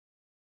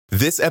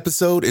This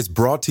episode is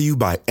brought to you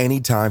by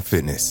Anytime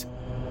Fitness.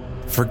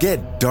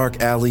 Forget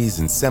dark alleys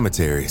and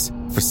cemeteries.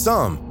 For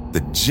some,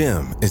 the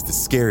gym is the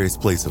scariest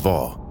place of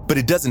all, but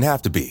it doesn't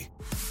have to be.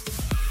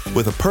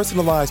 With a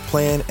personalized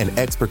plan and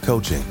expert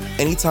coaching,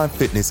 Anytime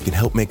Fitness can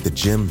help make the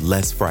gym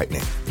less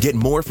frightening. Get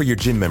more for your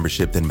gym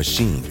membership than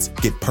machines.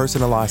 Get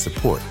personalized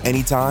support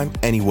anytime,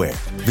 anywhere.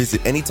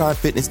 Visit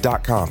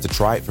AnytimeFitness.com to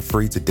try it for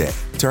free today.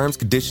 Terms,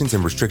 conditions,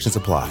 and restrictions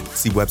apply.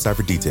 See website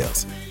for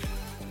details.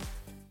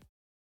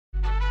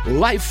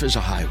 Life is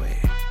a highway,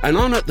 and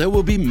on it there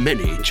will be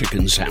many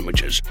chicken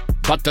sandwiches.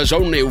 But there's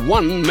only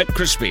one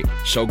McCrispy.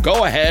 So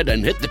go ahead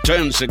and hit the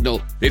turn signal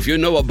if you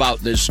know about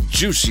this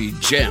juicy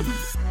gem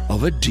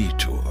of a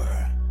detour.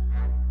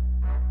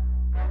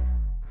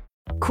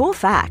 Cool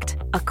fact,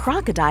 a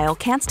crocodile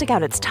can't stick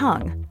out its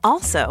tongue.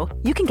 Also,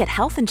 you can get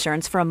health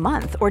insurance for a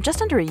month or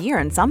just under a year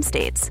in some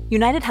states.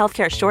 United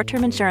Healthcare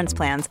short-term insurance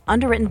plans,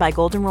 underwritten by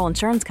Golden Rule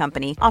Insurance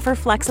Company, offer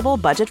flexible,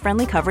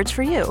 budget-friendly coverage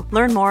for you.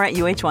 Learn more at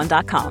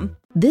uh1.com.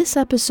 This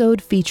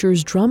episode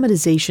features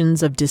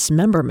dramatizations of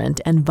dismemberment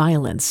and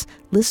violence.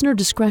 Listener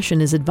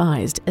discretion is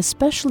advised,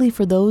 especially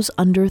for those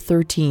under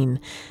 13.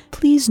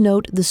 Please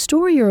note, the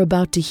story you're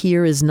about to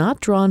hear is not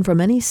drawn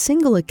from any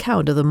single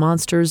account of the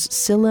monsters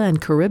Scylla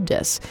and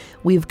Charybdis.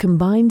 We've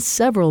combined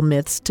several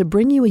myths to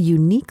bring you a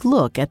unique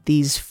look at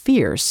these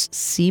fierce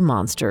sea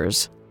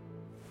monsters.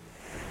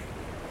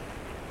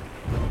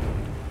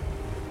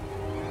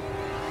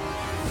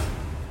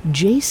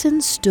 Jason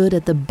stood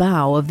at the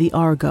bow of the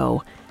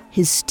Argo.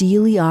 His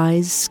steely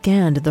eyes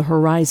scanned the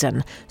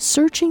horizon,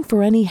 searching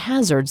for any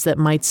hazards that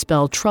might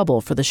spell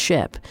trouble for the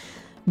ship.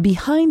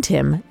 Behind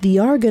him, the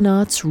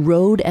Argonauts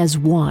rowed as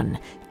one,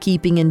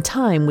 keeping in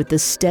time with the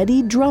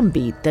steady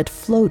drumbeat that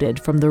floated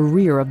from the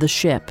rear of the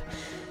ship.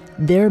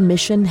 Their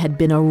mission had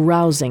been a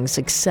rousing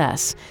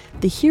success.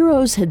 The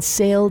heroes had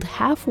sailed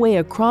halfway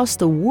across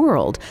the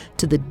world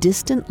to the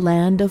distant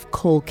land of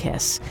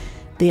Colchis.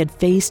 They had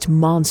faced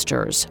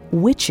monsters,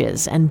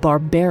 witches, and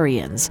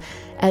barbarians.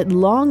 At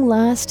long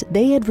last,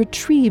 they had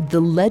retrieved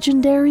the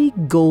legendary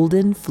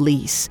Golden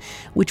Fleece,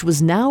 which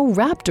was now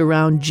wrapped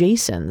around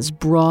Jason's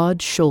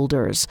broad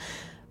shoulders.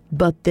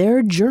 But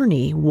their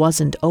journey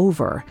wasn't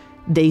over.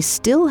 They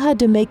still had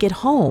to make it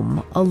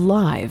home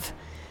alive.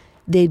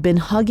 They'd been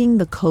hugging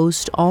the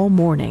coast all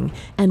morning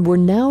and were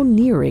now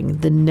nearing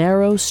the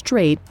narrow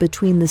strait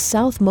between the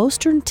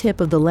southmostern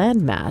tip of the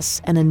landmass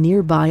and a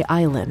nearby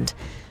island.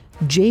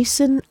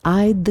 Jason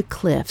eyed the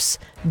cliffs,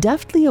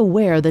 deftly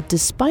aware that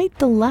despite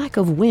the lack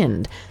of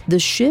wind, the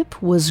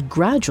ship was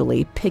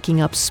gradually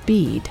picking up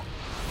speed.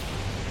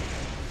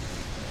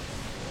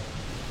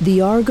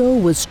 The Argo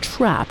was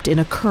trapped in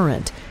a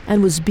current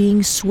and was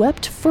being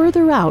swept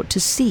further out to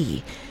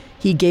sea.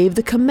 He gave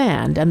the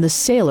command and the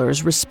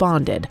sailors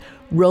responded,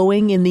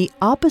 rowing in the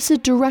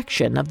opposite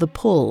direction of the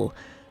pull.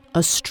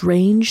 A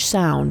strange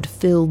sound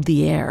filled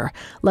the air,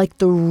 like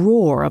the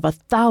roar of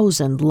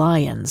 1,000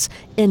 lions,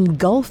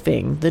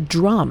 engulfing the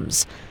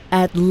drums.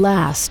 At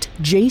last,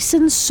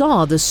 Jason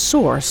saw the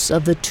source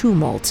of the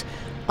tumult.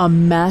 A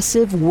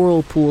massive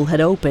whirlpool had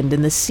opened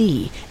in the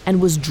sea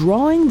and was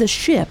drawing the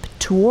ship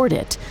toward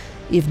it.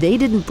 If they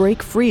didn't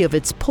break free of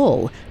its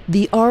pull,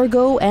 the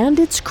Argo and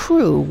its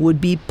crew would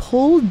be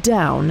pulled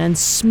down and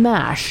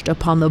smashed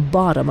upon the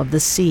bottom of the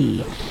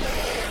sea.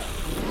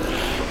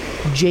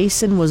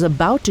 Jason was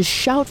about to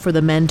shout for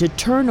the men to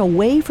turn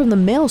away from the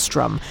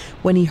maelstrom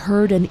when he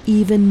heard an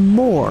even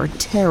more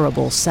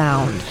terrible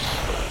sound.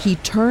 He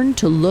turned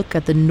to look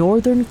at the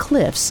northern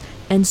cliffs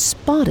and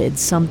spotted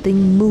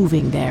something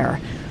moving there.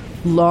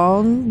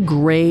 Long,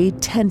 gray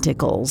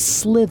tentacles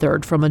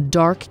slithered from a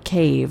dark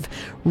cave,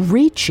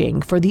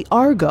 reaching for the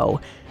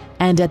Argo,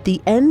 and at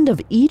the end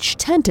of each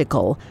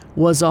tentacle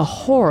was a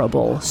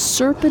horrible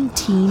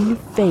serpentine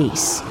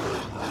face.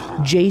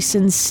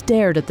 Jason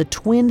stared at the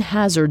twin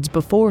hazards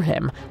before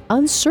him,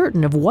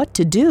 uncertain of what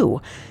to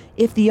do.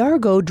 If the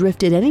Argo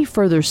drifted any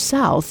further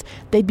south,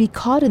 they'd be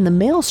caught in the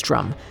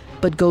maelstrom,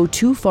 but go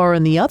too far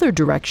in the other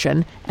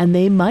direction, and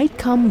they might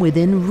come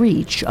within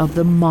reach of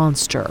the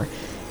monster.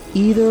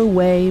 Either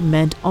way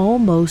meant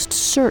almost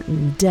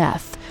certain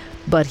death,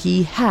 but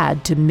he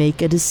had to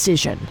make a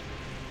decision.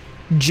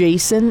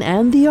 Jason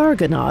and the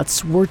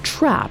Argonauts were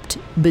trapped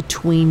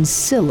between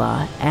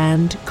Scylla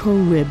and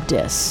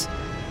Charybdis.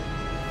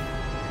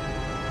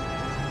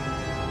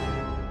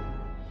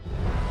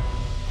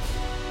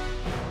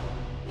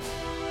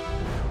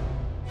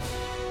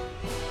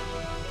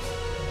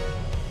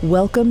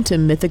 Welcome to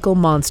Mythical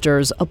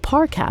Monsters, a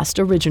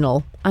Parcast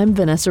original. I'm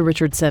Vanessa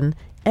Richardson.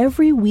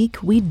 Every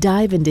week, we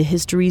dive into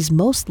history's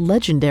most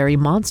legendary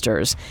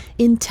monsters.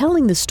 In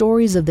telling the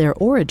stories of their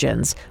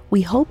origins,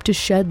 we hope to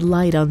shed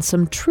light on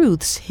some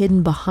truths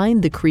hidden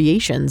behind the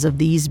creations of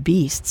these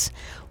beasts,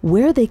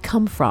 where they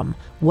come from,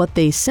 what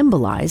they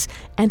symbolize,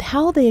 and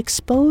how they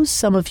expose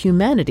some of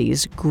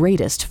humanity's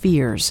greatest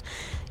fears.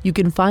 You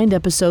can find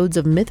episodes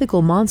of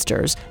Mythical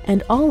Monsters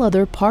and all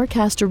other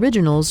Parcast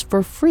originals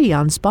for free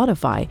on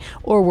Spotify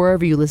or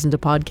wherever you listen to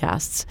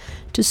podcasts.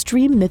 To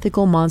stream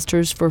Mythical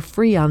Monsters for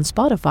free on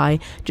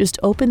Spotify, just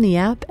open the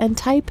app and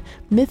type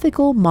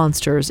Mythical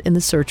Monsters in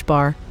the search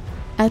bar.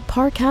 At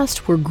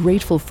Parcast, we're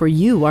grateful for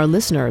you, our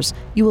listeners.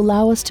 You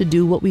allow us to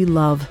do what we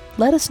love.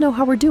 Let us know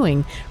how we're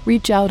doing.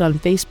 Reach out on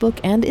Facebook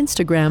and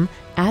Instagram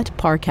at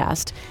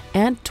Parcast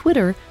and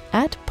Twitter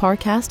at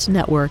Parcast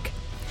Network.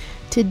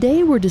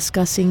 Today we're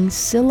discussing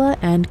Scylla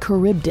and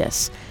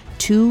Charybdis,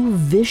 two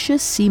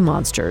vicious sea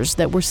monsters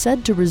that were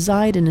said to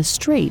reside in a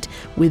strait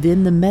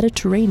within the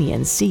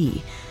Mediterranean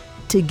Sea.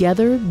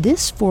 Together,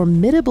 this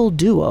formidable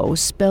duo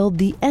spelled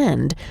the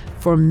end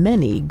for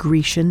many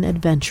Grecian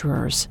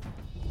adventurers.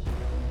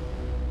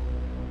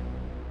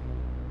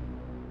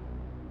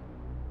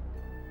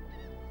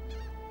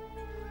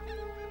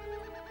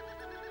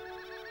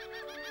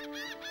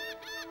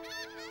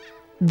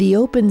 The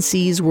open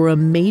seas were a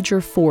major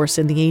force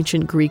in the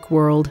ancient Greek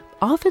world,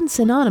 often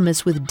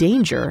synonymous with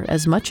danger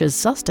as much as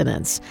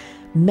sustenance.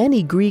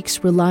 Many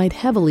Greeks relied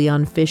heavily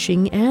on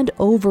fishing and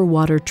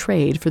overwater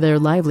trade for their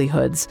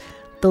livelihoods.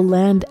 The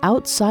land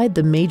outside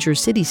the major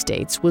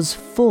city-states was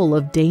full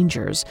of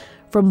dangers,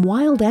 from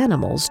wild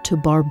animals to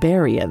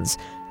barbarians,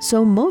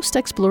 so most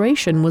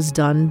exploration was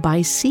done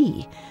by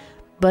sea.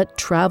 But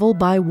travel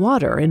by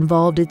water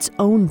involved its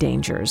own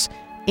dangers.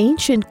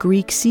 Ancient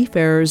Greek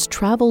seafarers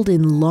traveled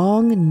in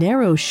long,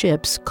 narrow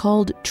ships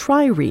called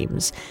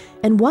triremes,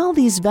 and while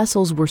these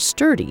vessels were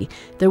sturdy,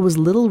 there was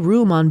little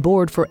room on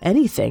board for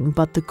anything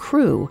but the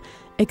crew.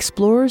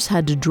 Explorers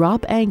had to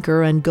drop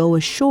anchor and go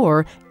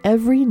ashore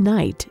every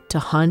night to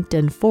hunt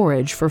and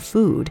forage for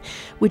food,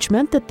 which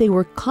meant that they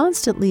were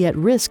constantly at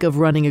risk of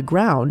running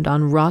aground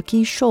on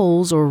rocky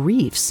shoals or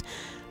reefs.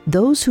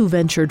 Those who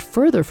ventured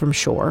further from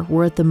shore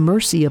were at the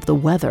mercy of the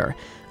weather.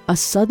 A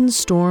sudden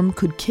storm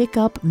could kick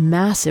up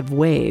massive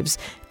waves,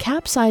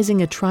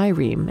 capsizing a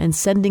trireme and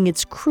sending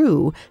its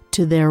crew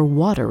to their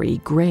watery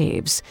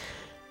graves.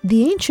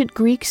 The ancient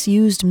Greeks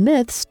used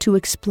myths to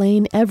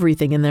explain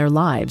everything in their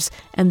lives,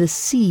 and the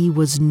sea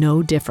was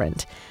no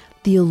different.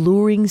 The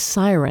alluring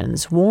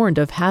sirens warned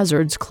of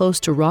hazards close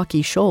to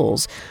rocky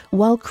shoals,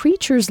 while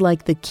creatures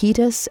like the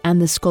Cetus and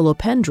the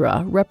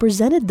Scolopendra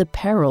represented the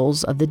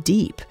perils of the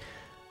deep.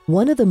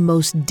 One of the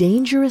most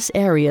dangerous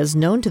areas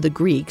known to the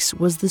Greeks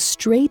was the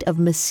Strait of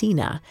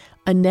Messina,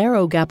 a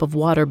narrow gap of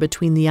water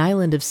between the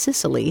island of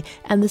Sicily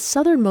and the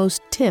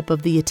southernmost tip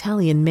of the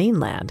Italian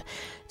mainland.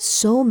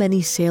 So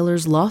many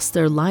sailors lost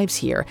their lives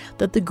here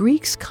that the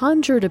Greeks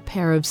conjured a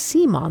pair of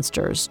sea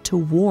monsters to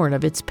warn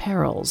of its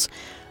perils.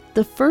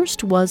 The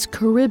first was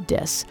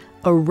Charybdis,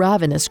 a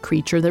ravenous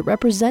creature that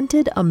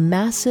represented a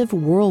massive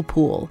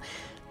whirlpool.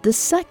 The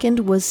second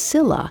was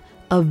Scylla,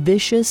 a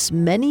vicious,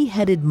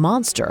 many-headed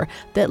monster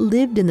that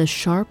lived in the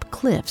sharp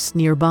cliffs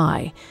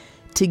nearby.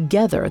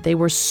 Together, they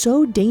were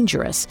so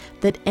dangerous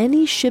that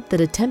any ship that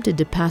attempted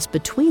to pass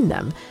between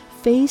them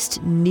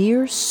faced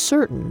near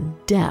certain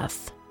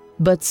death.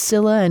 But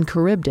Scylla and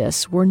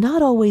Charybdis were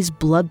not always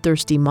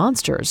bloodthirsty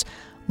monsters.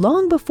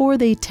 Long before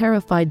they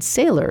terrified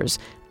sailors,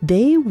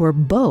 they were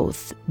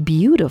both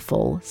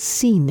beautiful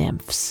sea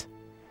nymphs.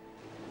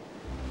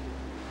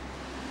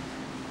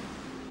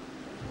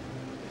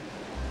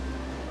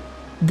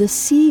 The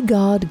sea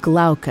god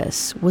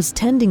Glaucus was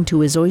tending to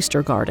his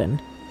oyster garden.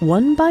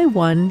 One by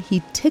one,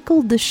 he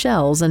tickled the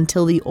shells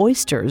until the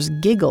oysters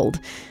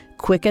giggled.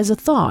 Quick as a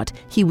thought,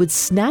 he would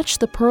snatch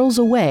the pearls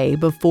away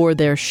before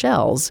their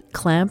shells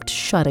clamped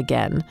shut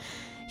again.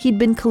 He'd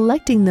been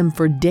collecting them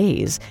for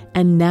days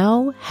and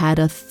now had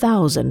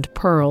 1,000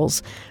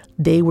 pearls.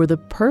 They were the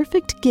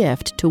perfect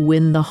gift to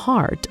win the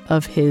heart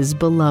of his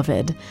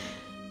beloved.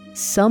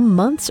 Some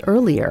months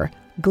earlier,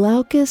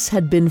 Glaucus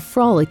had been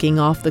frolicking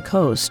off the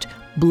coast,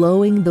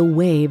 blowing the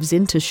waves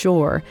into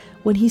shore,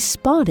 when he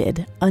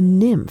spotted a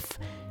nymph.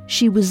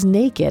 She was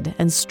naked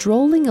and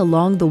strolling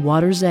along the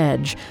water's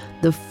edge,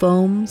 the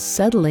foam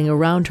settling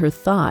around her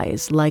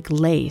thighs like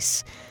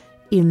lace.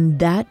 In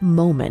that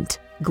moment,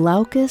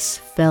 Glaucus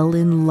fell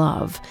in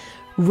love.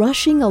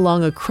 Rushing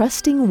along a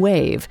cresting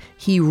wave,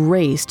 he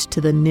raced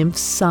to the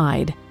nymph's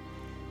side.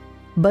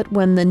 But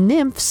when the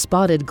nymph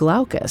spotted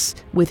Glaucus,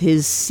 with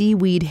his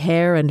seaweed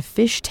hair and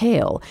fish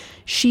tail,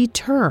 she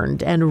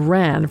turned and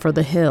ran for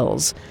the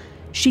hills.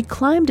 She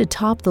climbed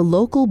atop the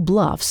local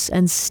bluffs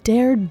and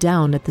stared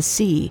down at the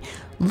sea,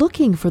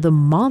 looking for the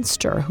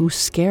monster who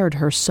scared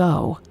her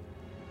so.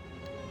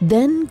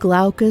 Then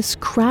Glaucus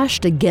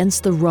crashed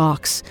against the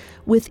rocks.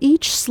 With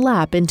each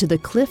slap into the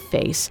cliff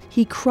face,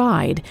 he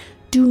cried,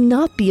 "Do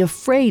not be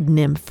afraid,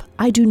 nymph.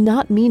 I do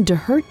not mean to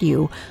hurt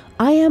you.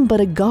 I am but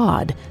a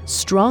god,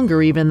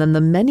 stronger even than the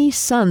many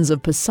sons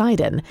of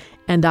Poseidon,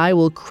 and I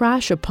will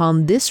crash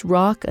upon this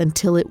rock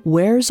until it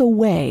wears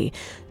away,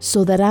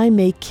 so that I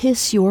may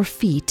kiss your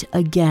feet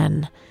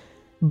again."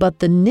 But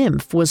the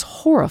nymph was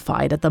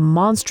horrified at the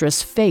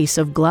monstrous face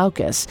of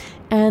Glaucus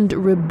and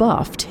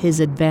rebuffed his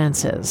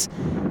advances.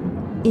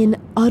 In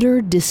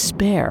utter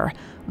despair,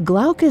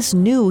 Glaucus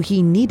knew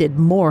he needed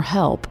more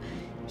help.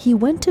 he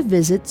went to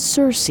visit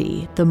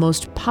Circe, the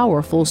most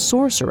powerful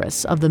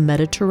sorceress of the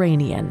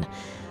Mediterranean.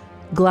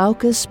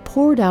 Glaucus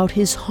poured out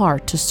his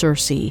heart to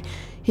Circe.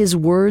 His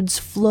words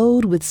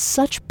flowed with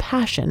such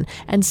passion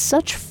and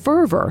such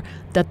fervor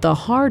that the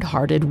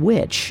hard-hearted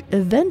witch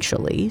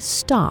eventually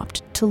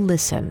stopped to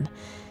listen.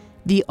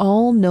 The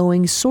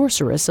all-knowing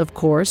sorceress, of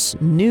course,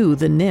 knew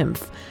the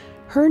nymph.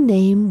 Her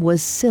name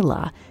was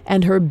Scylla,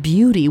 and her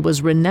beauty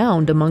was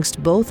renowned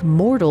amongst both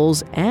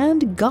mortals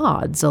and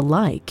gods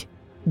alike.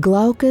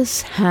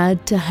 Glaucus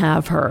had to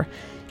have her.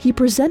 He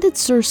presented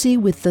Circe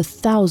with the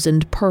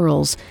 1,000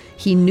 pearls.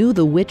 He knew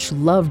the witch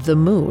loved the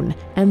moon,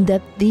 and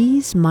that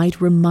these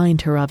might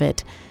remind her of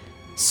it.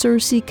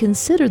 Circe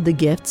considered the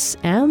gifts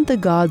and the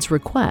god's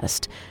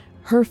request.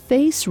 Her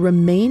face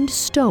remained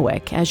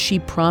stoic as she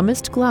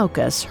promised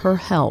Glaucus her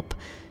help.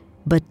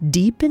 But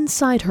deep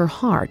inside her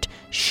heart,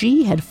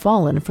 she had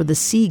fallen for the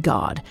sea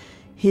god.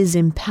 His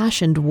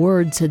impassioned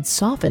words had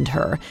softened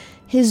her.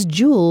 His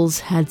jewels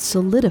had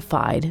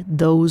solidified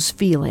those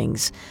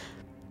feelings.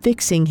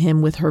 Fixing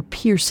him with her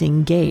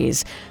piercing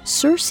gaze,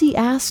 Circe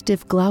asked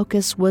if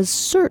Glaucus was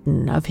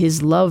certain of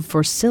his love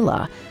for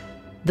Scylla.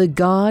 The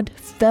god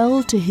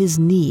fell to his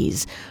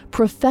knees,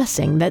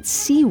 professing that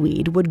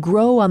seaweed would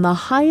grow on the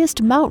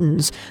highest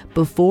mountains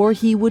before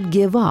he would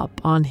give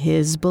up on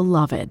his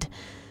beloved.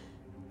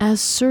 As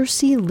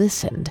Circe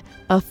listened,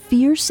 a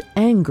fierce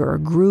anger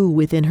grew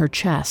within her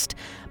chest,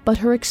 but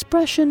her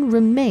expression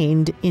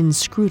remained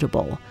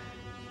inscrutable.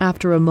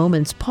 After a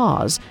moment's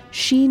pause,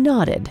 she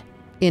nodded.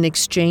 In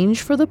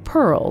exchange for the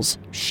pearls,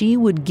 she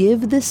would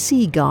give the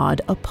sea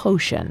god a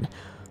potion.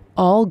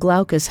 All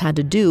Glaucus had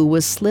to do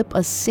was slip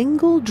a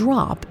single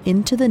drop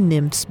into the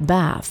nymph's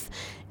bath,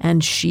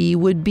 and she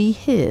would be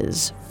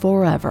his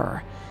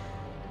forever.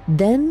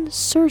 Then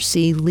Circe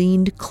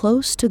leaned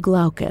close to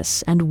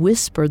Glaucus and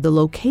whispered the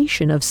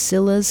location of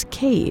Scylla's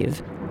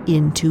cave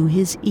into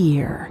his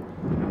ear.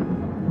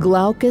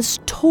 Glaucus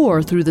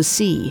tore through the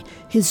sea,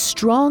 his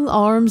strong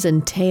arms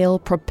and tail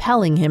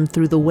propelling him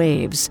through the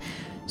waves.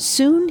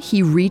 Soon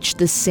he reached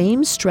the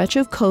same stretch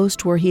of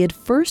coast where he had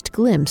first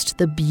glimpsed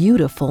the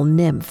beautiful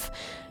nymph.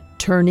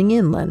 Turning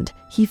inland,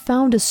 he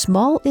found a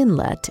small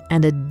inlet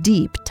and a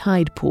deep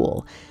tide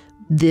pool.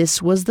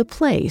 This was the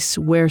place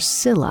where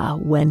Scylla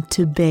went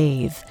to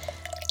bathe.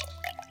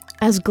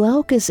 As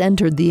Glaucus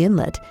entered the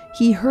inlet,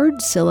 he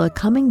heard Scylla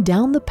coming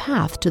down the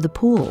path to the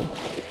pool.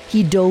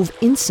 He dove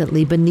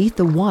instantly beneath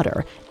the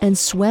water and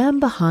swam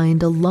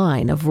behind a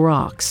line of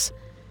rocks.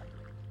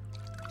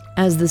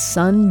 As the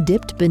sun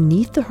dipped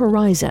beneath the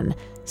horizon,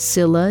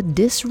 Scylla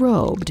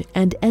disrobed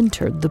and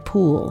entered the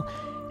pool.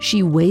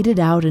 She waded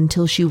out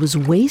until she was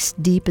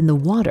waist-deep in the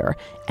water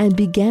and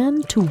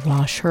began to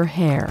wash her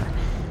hair.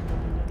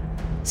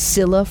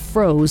 Scylla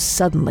froze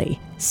suddenly,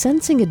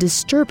 sensing a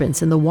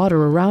disturbance in the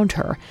water around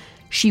her.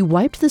 She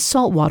wiped the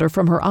salt water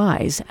from her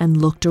eyes and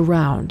looked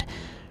around.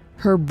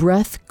 Her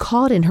breath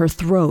caught in her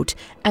throat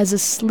as a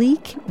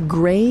sleek,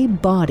 gray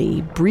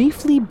body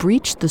briefly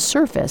breached the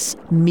surface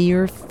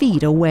mere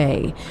feet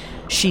away.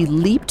 She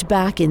leaped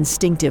back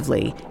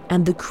instinctively,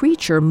 and the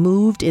creature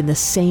moved in the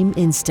same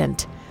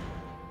instant.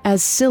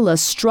 As Scylla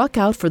struck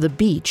out for the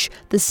beach,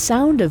 the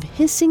sound of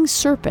hissing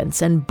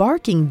serpents and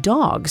barking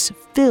dogs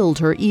filled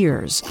her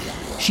ears.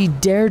 She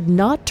dared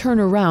not turn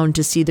around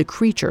to see the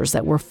creatures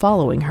that were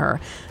following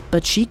her,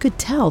 but she could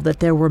tell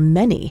that there were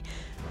many.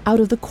 Out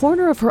of the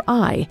corner of her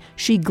eye,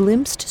 she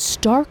glimpsed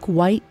stark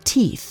white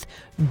teeth,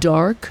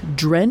 dark,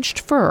 drenched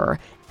fur,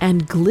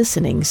 and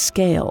glistening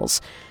scales.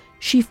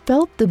 She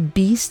felt the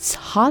beast's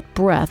hot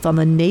breath on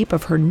the nape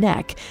of her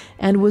neck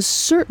and was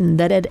certain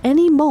that at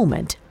any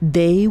moment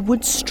they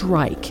would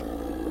strike.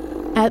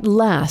 At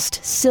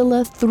last,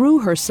 Scylla threw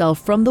herself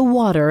from the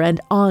water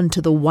and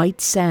onto the white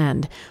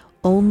sand.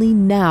 Only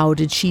now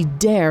did she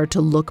dare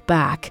to look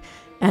back,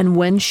 and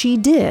when she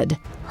did,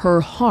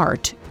 her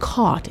heart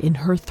caught in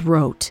her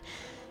throat.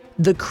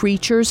 The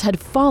creatures had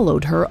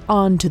followed her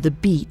onto the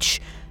beach.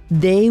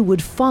 They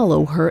would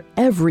follow her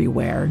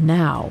everywhere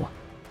now.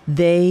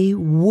 They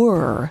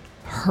were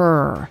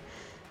her.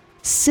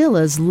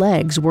 Scylla's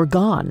legs were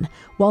gone.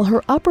 While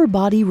her upper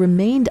body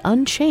remained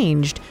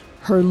unchanged,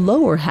 her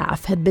lower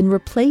half had been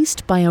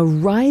replaced by a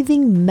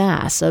writhing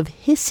mass of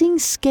hissing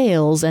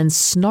scales and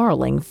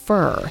snarling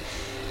fur.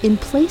 In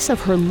place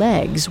of her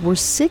legs were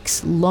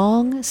 6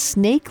 long,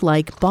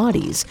 snake-like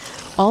bodies,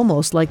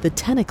 almost like the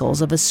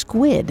tentacles of a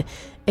squid,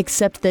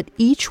 except that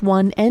each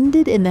one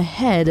ended in the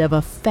head of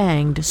a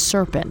fanged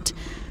serpent.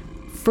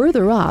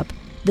 Further up,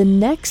 the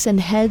necks and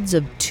heads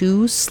of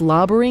 2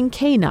 slobbering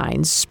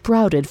canines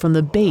sprouted from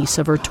the base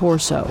of her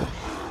torso.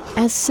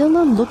 As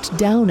Scylla looked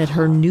down at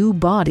her new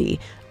body,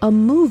 a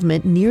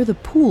movement near the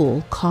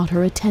pool caught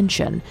her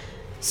attention.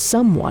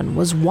 Someone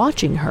was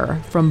watching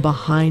her from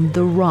behind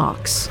the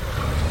rocks.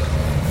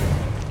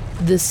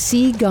 The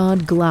sea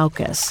god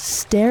Glaucus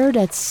stared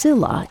at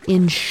Scylla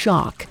in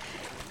shock,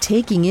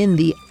 taking in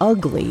the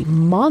ugly,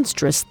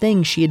 monstrous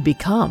thing she had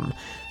become.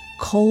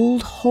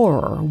 Cold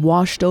horror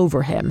washed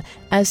over him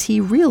as he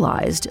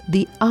realized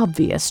the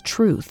obvious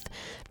truth.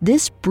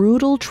 This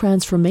brutal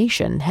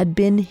transformation had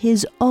been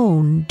his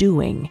own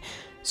doing.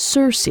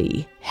 Circe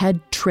had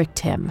tricked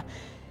him.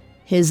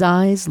 His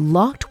eyes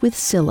locked with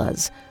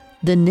Scylla's.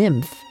 The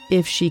nymph,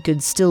 if she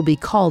could still be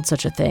called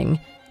such a thing,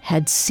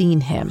 had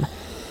seen him.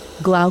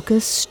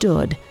 Glaucus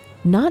stood,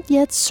 not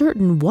yet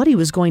certain what he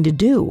was going to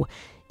do.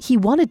 He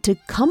wanted to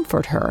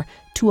comfort her,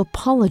 to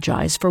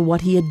apologize for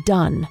what he had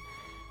done.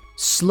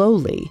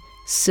 Slowly,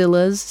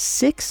 Scylla's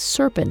 6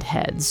 serpent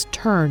heads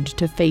turned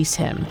to face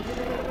him.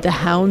 The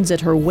hounds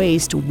at her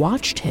waist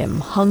watched him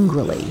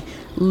hungrily,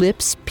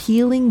 lips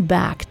peeling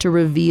back to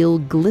reveal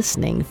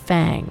glistening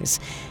fangs,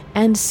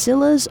 and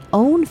Scylla's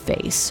own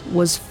face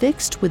was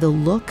fixed with a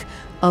look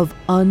of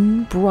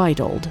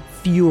unbridled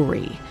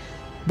fury.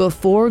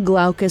 Before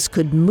Glaucus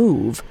could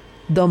move,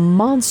 the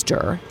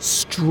monster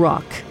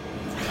struck.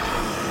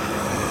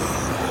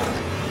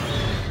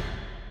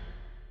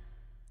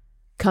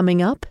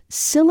 Coming up,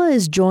 Scylla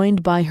is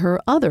joined by her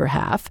other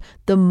half,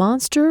 the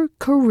monster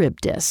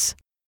Charybdis.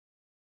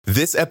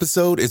 This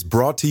episode is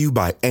brought to you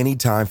by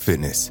Anytime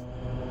Fitness.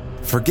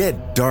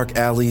 Forget dark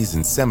alleys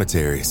and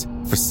cemeteries.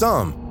 For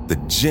some, the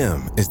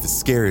gym is the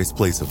scariest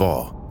place of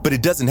all, but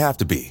it doesn't have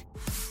to be.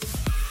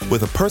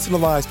 With a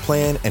personalized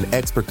plan and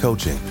expert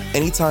coaching,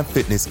 Anytime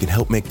Fitness can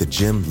help make the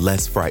gym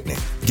less frightening.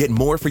 Get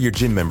more for your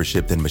gym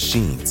membership than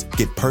machines.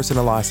 Get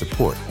personalized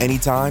support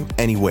anytime,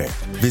 anywhere.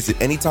 Visit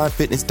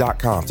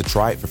AnytimeFitness.com to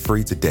try it for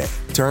free today.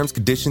 Terms,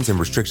 conditions, and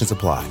restrictions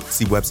apply.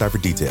 See website for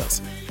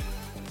details.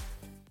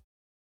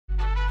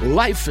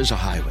 Life is a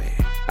highway,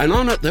 and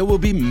on it there will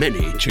be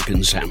many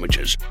chicken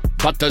sandwiches.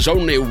 But there's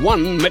only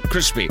one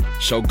McCrispy.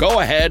 So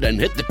go ahead and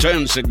hit the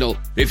turn signal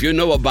if you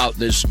know about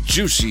this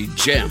juicy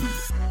gem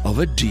of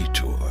a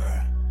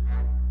detour.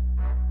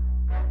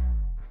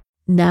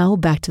 Now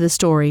back to the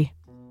story.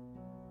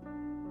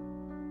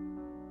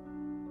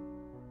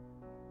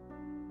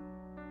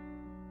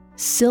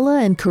 Scylla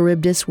and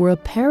Charybdis were a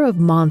pair of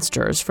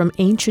monsters from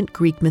ancient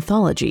Greek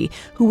mythology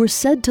who were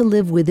said to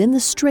live within the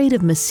Strait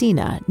of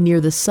Messina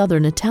near the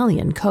southern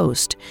Italian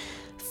coast.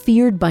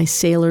 Feared by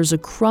sailors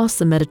across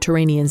the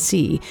Mediterranean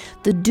Sea,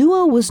 the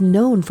duo was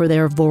known for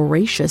their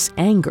voracious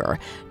anger,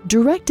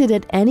 directed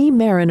at any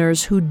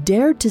mariners who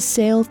dared to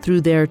sail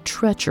through their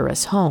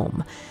treacherous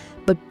home.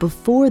 But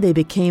before they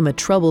became a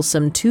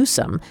troublesome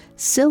twosome,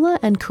 Scylla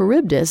and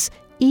Charybdis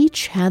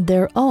each had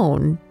their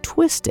own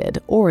twisted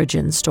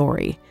origin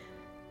story.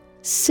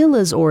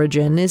 Scylla's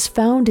origin is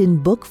found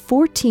in Book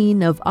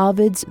 14 of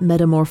Ovid's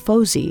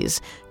Metamorphoses,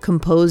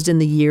 composed in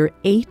the year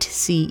 8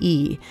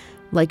 CE.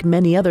 Like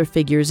many other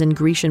figures in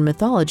Grecian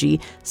mythology,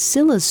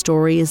 Scylla's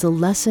story is a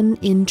lesson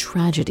in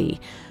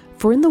tragedy.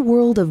 For in the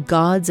world of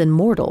gods and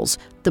mortals,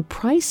 the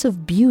price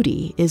of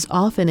beauty is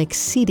often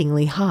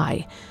exceedingly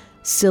high.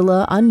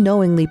 Scylla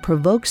unknowingly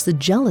provokes the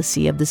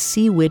jealousy of the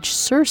sea witch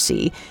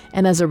Circe,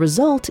 and as a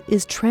result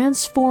is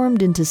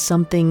transformed into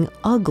something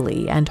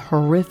ugly and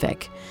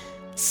horrific.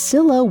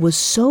 Scylla was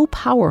so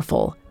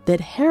powerful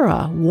that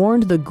Hera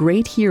warned the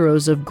great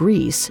heroes of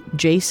Greece,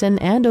 Jason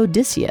and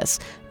Odysseus,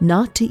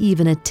 not to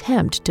even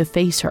attempt to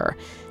face her.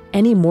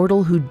 Any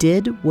mortal who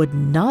did would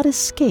not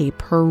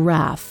escape her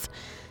wrath.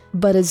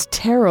 But as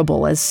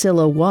terrible as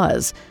Scylla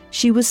was,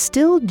 she was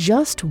still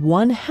just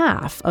one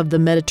half of the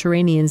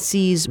Mediterranean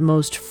Sea's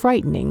most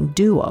frightening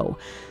duo.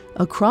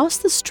 Across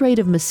the Strait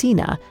of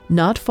Messina,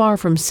 not far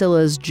from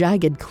Scylla's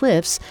jagged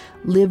cliffs,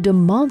 lived a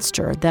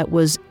monster that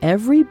was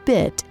every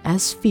bit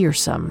as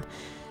fearsome.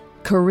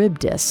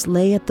 Charybdis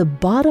lay at the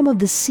bottom of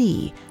the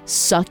sea,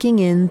 sucking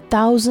in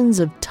thousands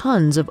of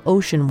tons of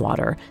ocean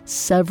water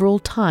several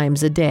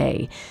times a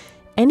day.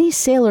 Any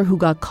sailor who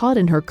got caught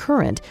in her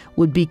current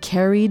would be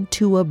carried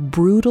to a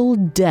brutal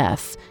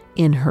death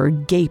in her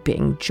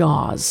gaping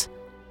jaws.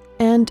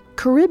 And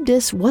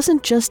Charybdis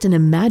wasn't just an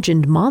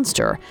imagined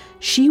monster.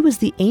 She was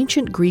the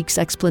ancient Greeks'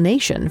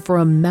 explanation for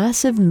a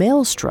massive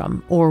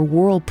maelstrom or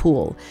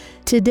whirlpool.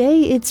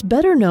 Today, it's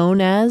better known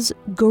as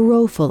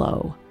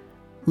Garofalo.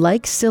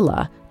 Like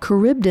Scylla,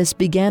 Charybdis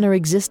began her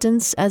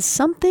existence as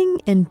something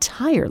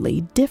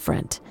entirely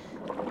different.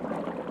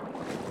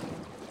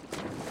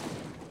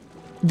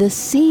 The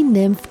sea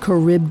nymph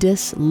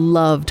Charybdis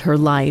loved her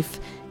life.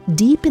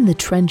 Deep in the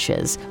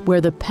trenches,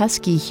 where the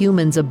pesky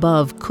humans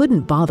above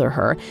couldn't bother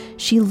her,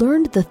 she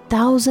learned the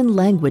 1,000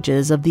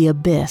 languages of the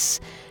abyss.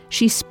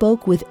 She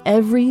spoke with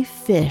every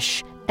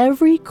fish,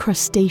 every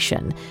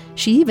crustacean.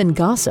 She even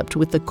gossiped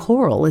with the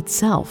coral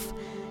itself.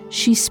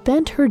 She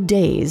spent her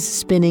days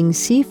spinning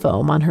sea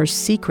foam on her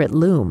secret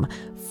loom,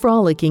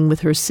 frolicking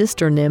with her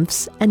sister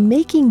nymphs, and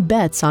making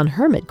bets on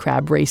hermit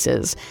crab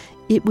races.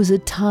 It was a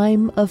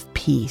time of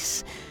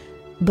peace.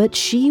 But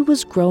she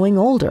was growing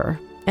older,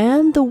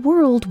 and the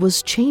world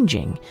was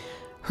changing.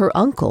 Her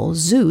uncle,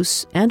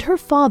 Zeus, and her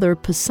father,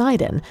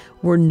 Poseidon,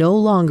 were no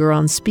longer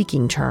on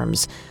speaking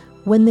terms.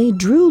 When they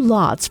drew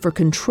lots for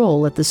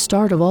control at the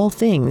start of all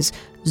things,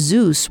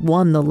 Zeus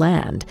won the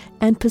land,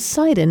 and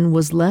Poseidon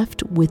was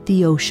left with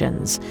the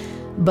oceans.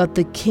 But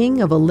the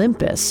king of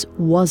Olympus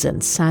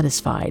wasn't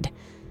satisfied.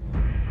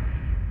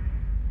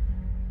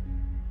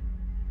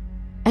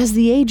 As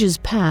the ages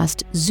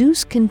passed,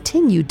 Zeus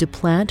continued to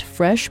plant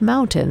fresh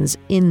mountains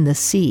in the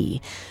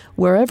sea.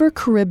 Wherever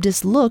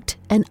Charybdis looked,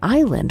 an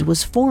island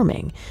was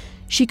forming.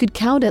 She could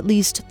count at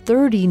least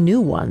 30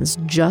 new ones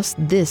just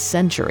this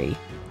century.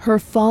 Her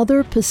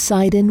father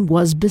Poseidon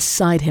was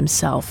beside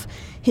himself,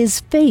 his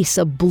face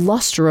a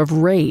bluster of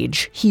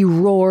rage. He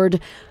roared,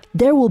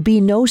 "There will be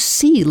no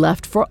sea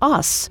left for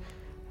us."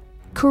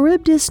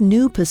 Charybdis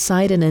knew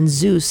Poseidon and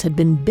Zeus had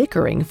been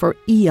bickering for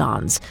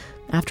eons.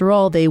 After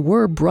all, they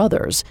were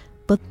brothers,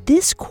 but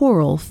this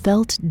quarrel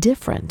felt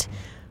different.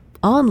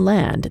 On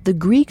land, the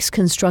Greeks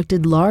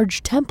constructed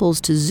large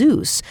temples to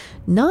Zeus,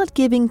 not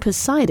giving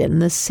Poseidon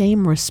the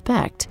same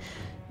respect.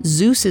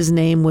 Zeus's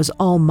name was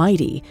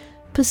Almighty.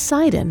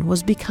 Poseidon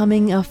was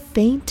becoming a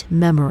faint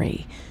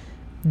memory.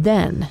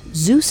 Then,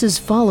 Zeus's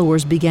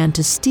followers began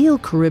to steal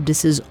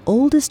Charybdis's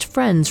oldest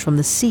friends from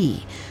the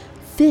sea.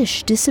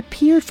 Fish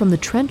disappeared from the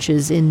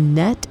trenches in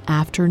net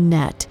after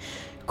net.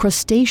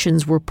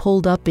 Crustaceans were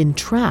pulled up in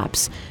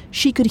traps.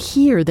 She could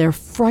hear their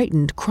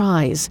frightened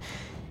cries.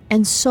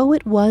 And so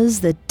it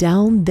was that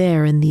down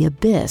there in the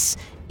abyss,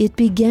 it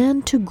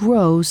began to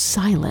grow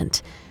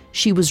silent.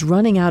 She was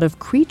running out of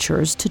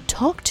creatures to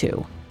talk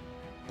to.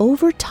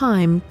 Over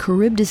time,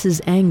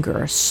 Charybdis's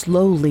anger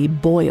slowly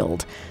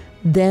boiled.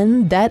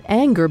 Then that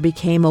anger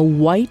became a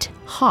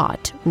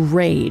white-hot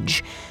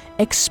rage.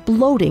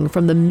 Exploding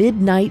from the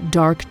midnight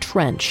dark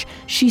trench,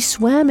 she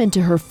swam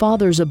into her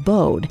father's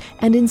abode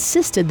and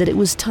insisted that it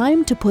was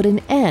time to put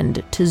an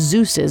end to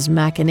Zeus's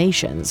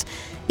machinations.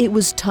 It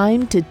was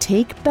time to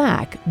take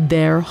back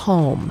their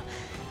home.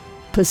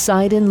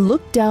 Poseidon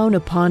looked down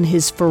upon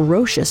his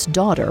ferocious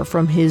daughter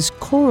from his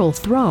coral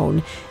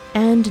throne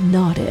and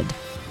nodded.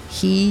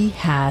 He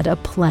had a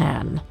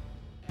plan.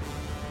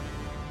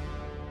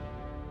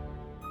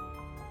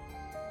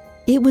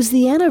 It was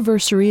the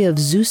anniversary of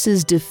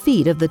Zeus's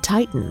defeat of the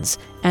Titans,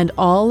 and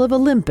all of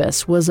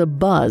Olympus was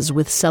abuzz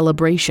with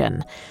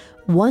celebration.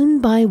 One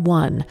by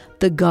one,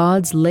 the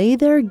gods lay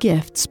their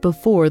gifts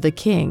before the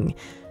king.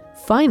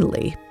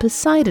 Finally,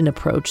 Poseidon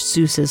approached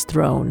Zeus's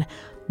throne.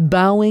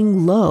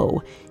 Bowing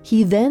low,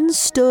 he then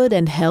stood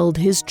and held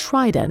his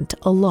trident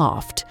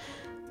aloft.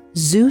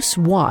 Zeus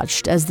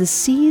watched as the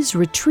seas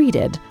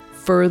retreated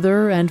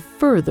further and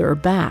further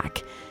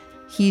back.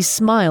 He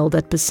smiled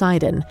at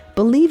Poseidon,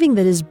 believing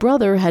that his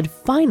brother had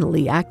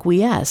finally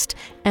acquiesced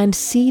and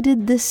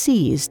ceded the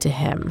seas to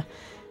him.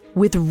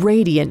 With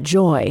radiant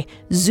joy,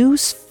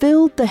 Zeus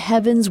filled the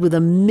heavens with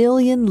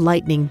 1,000,000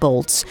 lightning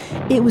bolts.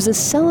 It was a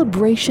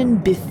celebration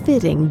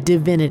befitting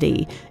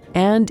divinity,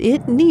 and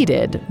it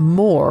needed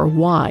more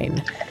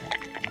wine.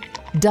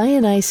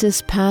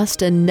 Dionysus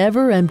passed a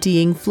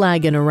never-emptying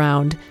flagon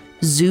around.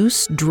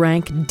 Zeus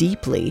drank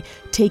deeply,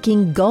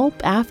 taking gulp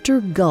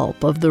after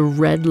gulp of the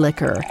red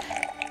liquor.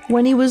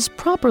 When he was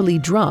properly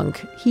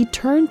drunk, he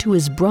turned to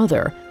his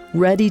brother,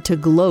 ready to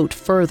gloat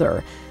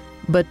further.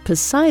 But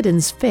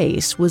Poseidon's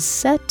face was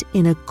set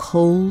in a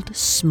cold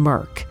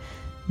smirk.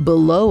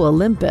 Below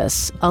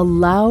Olympus, a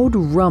loud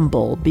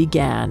rumble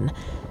began.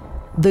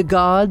 The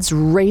gods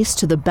raced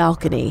to the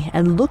balcony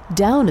and looked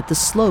down at the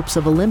slopes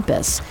of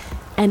Olympus.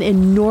 An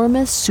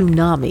enormous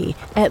tsunami,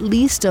 at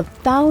least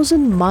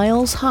 1,000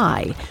 miles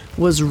high,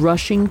 was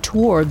rushing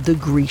toward the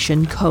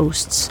Grecian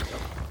coasts.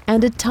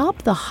 And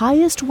atop the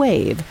highest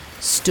wave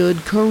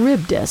stood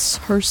Charybdis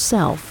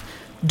herself,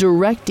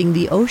 directing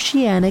the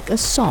oceanic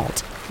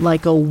assault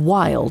like a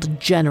wild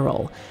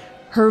general.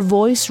 Her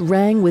voice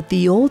rang with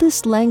the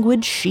oldest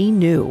language she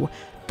knew,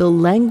 the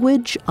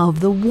language of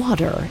the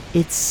water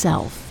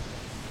itself.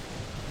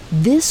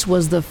 This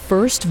was the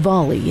first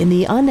volley in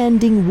the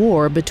unending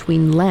war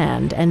between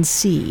land and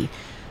sea.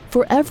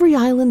 For every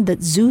island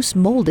that Zeus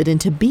molded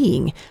into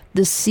being,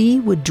 the sea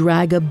would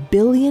drag 1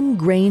 billion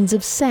grains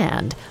of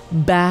sand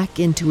back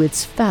into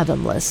its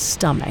fathomless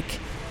stomach.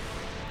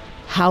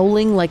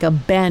 Howling like a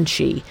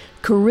banshee,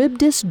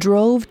 Charybdis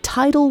drove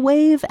tidal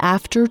wave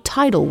after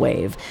tidal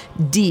wave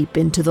deep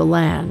into the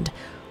land.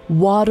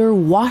 Water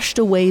washed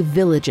away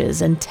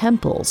villages and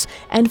temples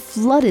and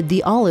flooded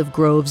the olive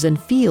groves and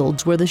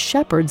fields where the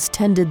shepherds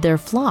tended their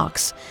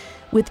flocks.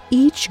 With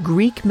each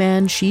Greek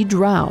man she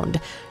drowned,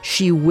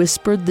 she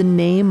whispered the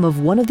name of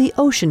one of the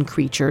ocean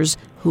creatures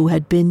who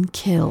had been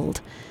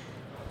killed.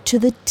 To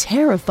the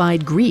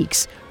terrified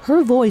Greeks,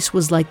 her voice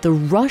was like the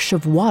rush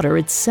of water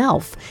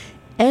itself.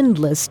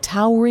 Endless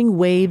towering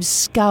waves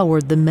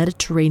scoured the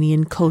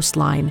Mediterranean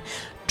coastline,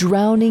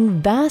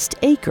 drowning vast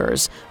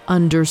acres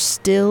under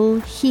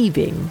still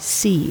heaving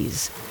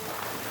seas.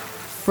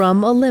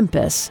 From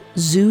Olympus,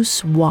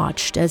 Zeus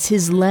watched as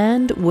his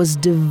land was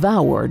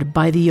devoured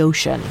by the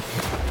ocean.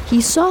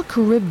 He saw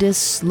Charybdis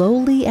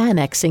slowly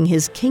annexing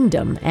his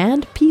kingdom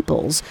and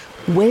peoples,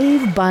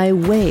 wave by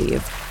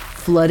wave,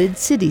 flooded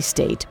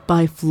city-state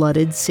by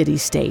flooded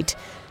city-state.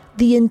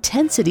 The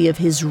intensity of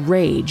his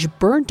rage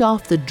burnt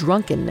off the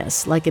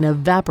drunkenness like an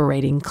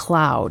evaporating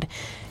cloud.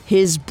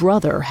 His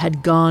brother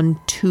had gone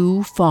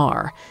too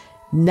far.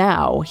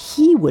 Now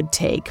he would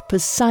take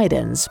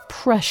Poseidon's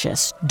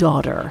precious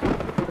daughter.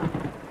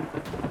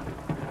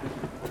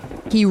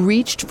 He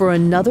reached for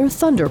another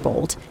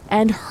thunderbolt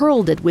and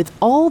hurled it with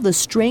all the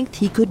strength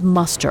he could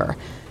muster.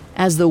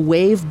 As the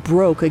wave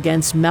broke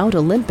against Mount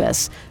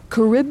Olympus,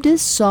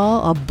 Charybdis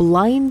saw a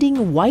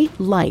blinding white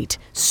light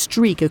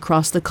streak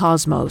across the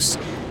cosmos.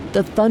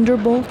 The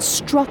thunderbolt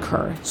struck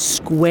her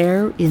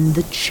square in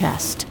the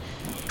chest.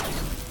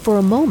 For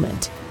a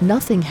moment,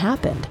 nothing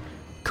happened.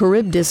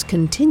 Charybdis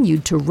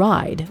continued to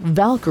ride,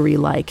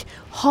 Valkyrie-like,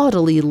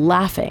 haughtily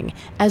laughing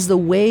as the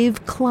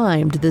wave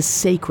climbed the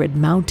sacred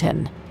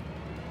mountain.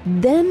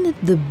 Then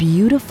the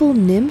beautiful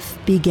nymph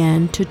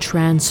began to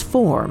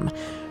transform.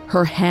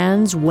 Her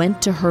hands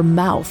went to her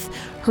mouth.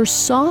 Her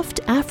soft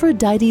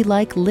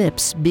Aphrodite-like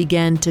lips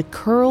began to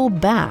curl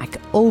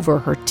back over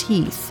her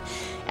teeth.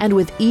 And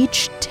with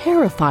each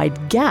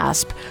terrified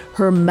gasp,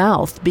 her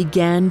mouth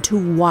began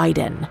to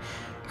widen.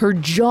 Her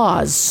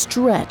jaws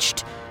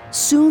stretched.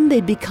 Soon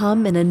they'd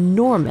become an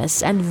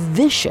enormous and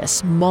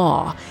vicious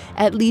maw,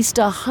 at least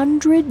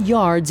 100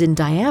 yards in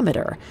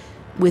diameter.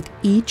 With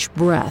each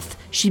breath,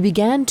 she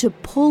began to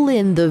pull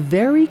in the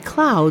very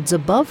clouds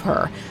above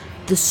her.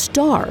 The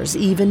stars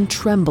even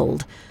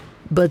trembled.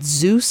 But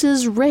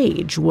Zeus's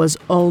rage was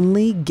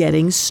only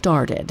getting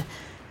started.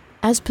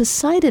 As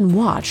Poseidon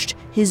watched,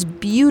 his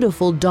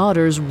beautiful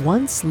daughter's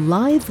once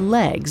lithe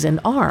legs and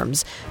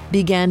arms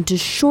began to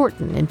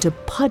shorten into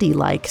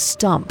putty-like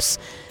stumps.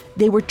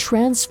 They were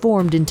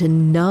transformed into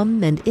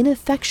numb and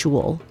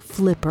ineffectual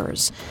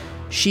flippers.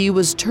 She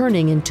was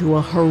turning into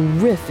a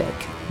horrific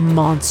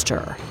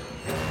monster.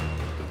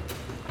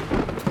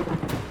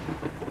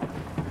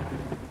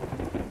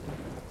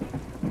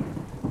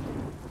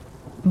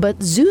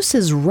 But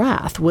Zeus's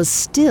wrath was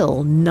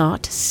still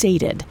not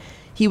sated.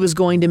 He was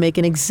going to make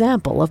an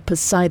example of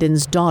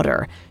Poseidon's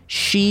daughter.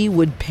 She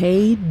would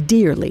pay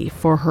dearly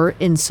for her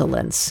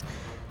insolence.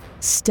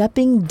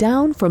 Stepping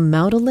down from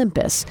Mount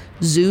Olympus,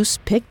 Zeus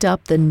picked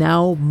up the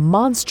now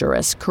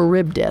monstrous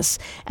Charybdis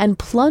and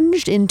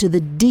plunged into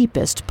the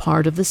deepest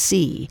part of the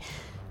sea.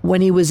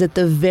 When he was at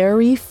the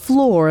very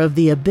floor of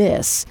the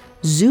abyss,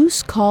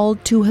 Zeus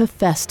called to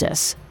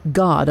Hephaestus,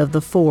 god of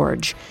the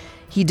forge.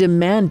 He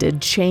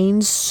demanded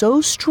chains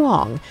so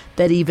strong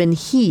that even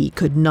he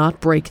could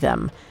not break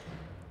them.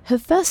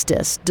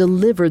 Hephaestus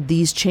delivered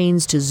these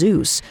chains to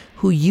Zeus,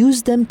 who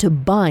used them to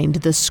bind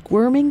the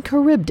squirming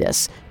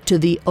Charybdis to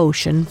the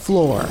ocean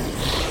floor.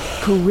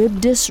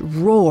 Charybdis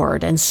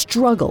roared and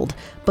struggled,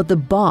 but the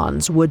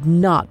bonds would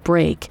not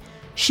break.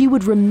 She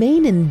would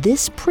remain in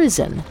this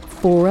prison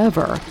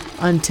forever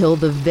until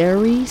the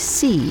very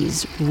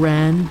seas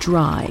ran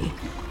dry.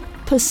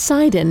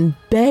 Poseidon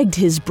begged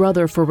his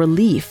brother for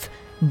relief,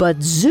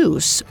 but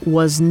Zeus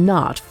was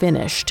not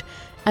finished.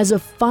 As a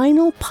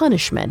final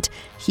punishment,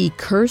 he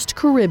cursed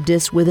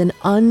Charybdis with an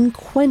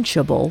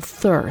unquenchable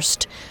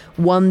thirst,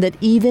 one that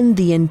even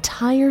the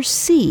entire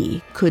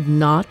sea could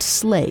not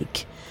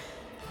slake.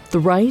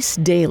 Thrice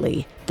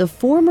daily, the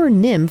former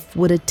nymph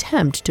would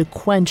attempt to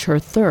quench her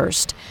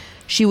thirst.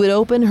 She would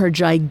open her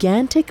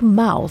gigantic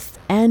mouth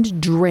and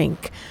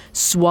drink,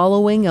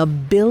 swallowing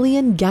 1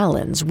 billion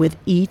gallons with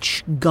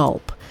each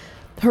gulp.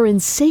 Her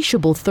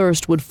insatiable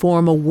thirst would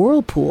form a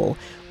whirlpool,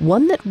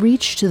 one that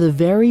reached to the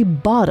very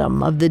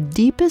bottom of the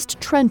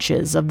deepest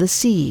trenches of the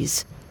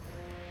seas.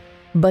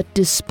 But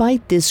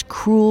despite this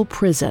cruel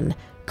prison,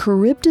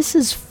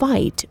 Charybdis's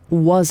fight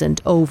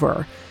wasn't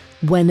over.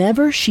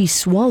 Whenever she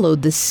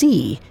swallowed the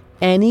sea,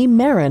 any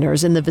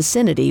mariners in the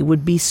vicinity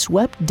would be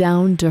swept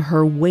down to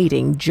her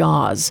waiting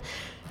jaws.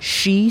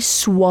 She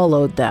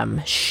swallowed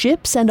them,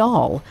 ships and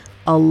all,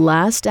 a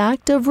last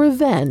act of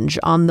revenge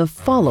on the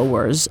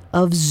followers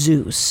of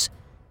Zeus.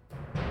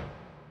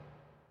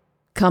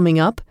 Coming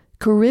up,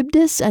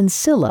 Charybdis and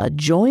Scylla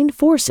joined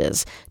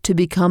forces to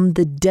become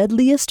the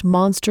deadliest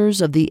monsters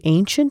of the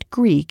ancient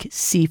Greek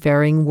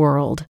seafaring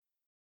world.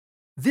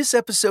 This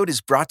episode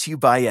is brought to you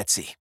by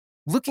Etsy.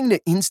 Looking to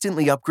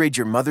instantly upgrade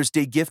your Mother's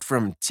Day gift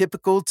from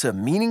typical to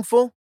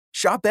meaningful?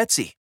 Shop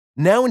Etsy.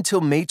 Now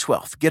until May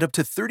 12th, get up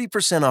to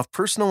 30% off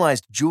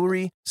personalized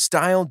jewelry,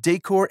 style,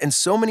 decor, and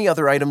so many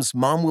other items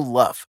Mom will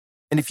love.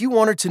 And if you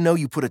want her to know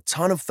you put a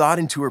ton of thought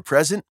into her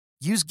present,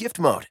 use Gift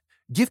Mode.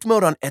 Gift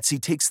Mode on Etsy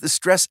takes the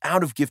stress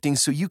out of gifting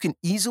so you can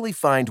easily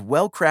find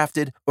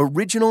well-crafted,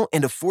 original,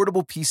 and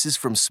affordable pieces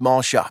from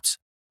small shops.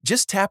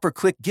 Just tap or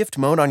click Gift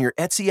Mode on your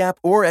Etsy app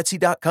or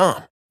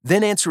Etsy.com.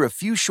 Then answer a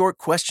few short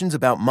questions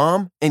about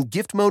Mom, and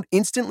Gift Mode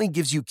instantly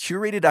gives you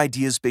curated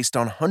ideas based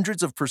on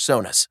hundreds of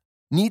personas.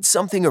 Need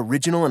something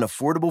original and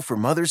affordable for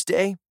Mother's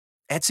Day?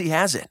 Etsy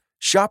has it.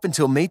 Shop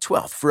until May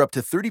 12th for up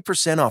to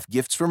 30% off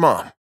gifts for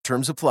Mom.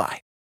 Terms apply.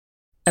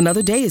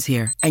 Another day is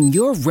here, and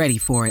you're ready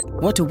for it.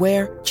 What to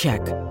wear?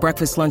 Check.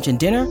 Breakfast, lunch, and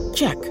dinner?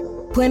 Check.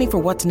 Planning for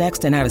what's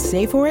next and how to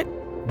save for it?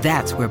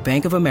 That's where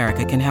Bank of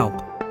America can help.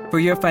 For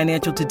your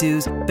financial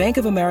to-dos, Bank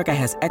of America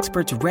has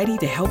experts ready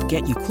to help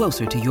get you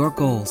closer to your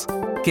goals.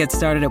 Get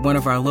started at one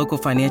of our local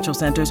financial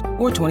centers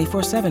or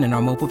 24/7 in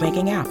our mobile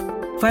banking app.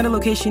 Find a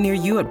location near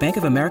you at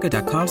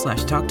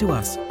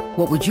bankofamerica.com/talktous.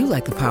 What would you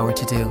like the power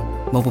to do?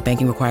 Mobile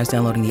banking requires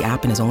downloading the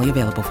app and is only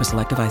available for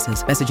select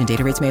devices. Message and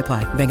data rates may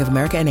apply. Bank of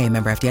America NA,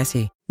 member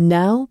FDIC.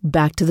 Now,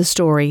 back to the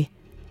story.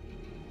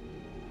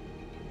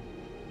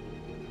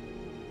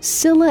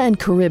 Scylla and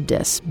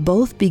Charybdis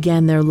both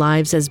began their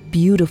lives as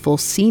beautiful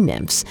sea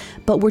nymphs,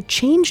 but were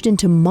changed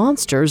into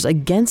monsters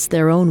against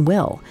their own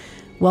will.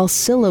 While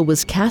Scylla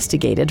was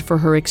castigated for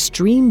her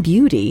extreme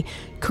beauty,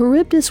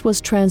 Charybdis was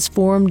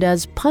transformed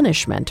as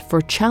punishment for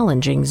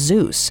challenging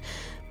Zeus.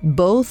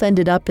 Both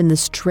ended up in the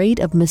Strait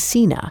of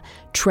Messina,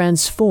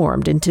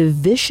 transformed into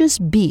vicious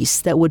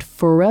beasts that would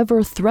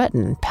forever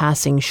threaten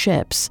passing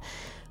ships.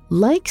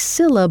 Like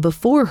Scylla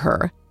before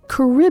her,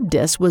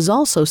 Charybdis was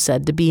also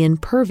said to be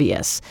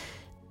impervious.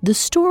 The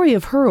story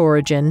of her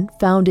origin,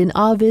 found in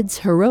Ovid's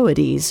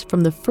Heroides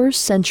from the 1st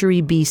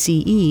century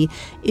BCE,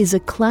 is a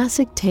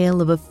classic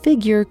tale of a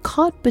figure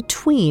caught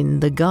between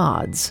the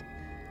gods.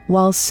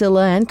 While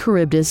Scylla and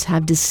Charybdis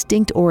have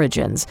distinct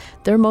origins,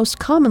 they're most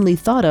commonly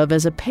thought of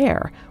as a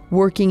pair,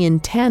 working in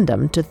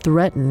tandem to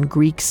threaten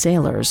Greek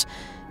sailors.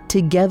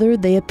 Together,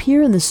 they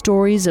appear in the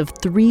stories of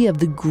 3 of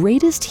the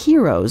greatest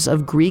heroes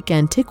of Greek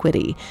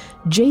antiquity: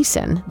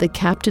 Jason, the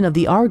captain of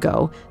the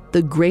Argo,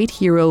 the great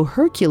hero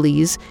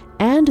Hercules,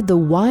 and the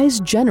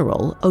wise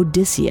general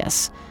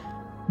Odysseus.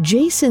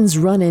 Jason's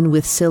run-in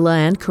with Scylla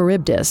and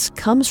Charybdis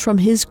comes from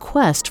his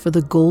quest for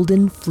the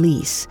Golden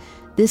Fleece.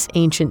 This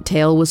ancient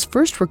tale was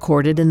first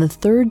recorded in the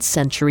 3rd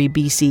century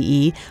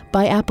BCE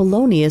by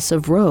Apollonius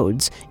of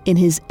Rhodes in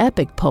his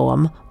epic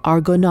poem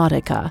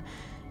Argonautica.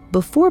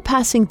 Before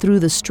passing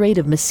through the Strait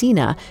of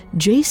Messina,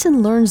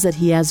 Jason learns that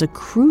he has a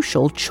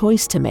crucial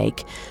choice to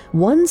make.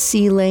 One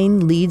sea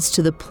lane leads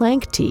to the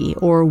Planctae,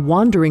 or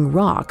Wandering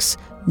Rocks,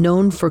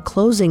 known for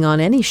closing on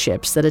any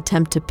ships that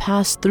attempt to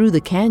pass through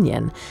the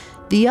canyon.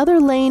 The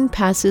other lane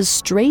passes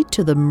straight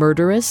to the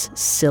murderous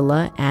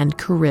Scylla and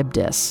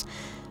Charybdis.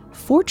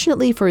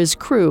 Fortunately for his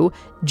crew,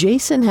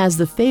 Jason has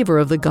the favor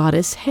of the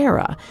goddess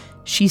Hera.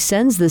 She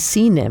sends the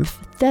sea nymph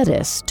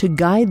Thetis to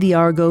guide the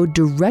Argo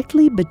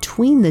directly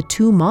between the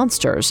 2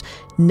 monsters,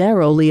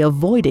 narrowly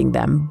avoiding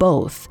them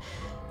both.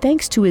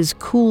 Thanks to his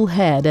cool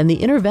head and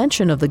the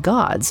intervention of the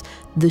gods,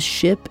 the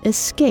ship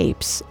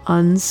escapes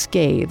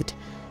unscathed.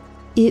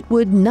 It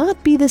would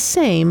not be the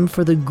same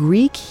for the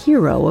Greek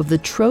hero of the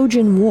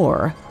Trojan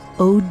War,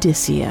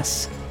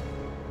 Odysseus.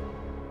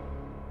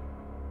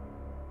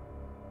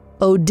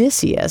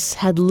 Odysseus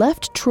had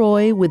left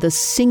Troy with a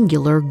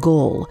singular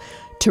goal: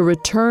 to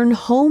return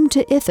home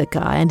to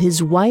Ithaca and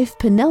his wife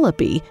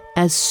Penelope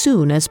as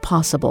soon as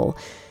possible.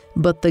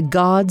 But the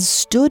gods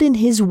stood in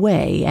his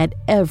way at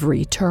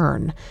every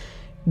turn.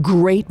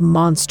 Great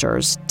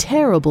monsters,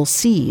 terrible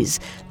seas,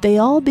 they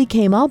all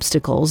became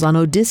obstacles on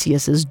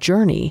Odysseus's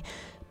journey.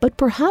 But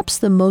perhaps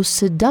the most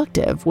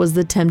seductive was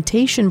the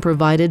temptation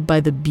provided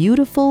by the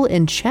beautiful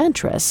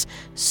enchantress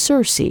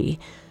Circe.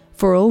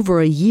 For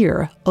over a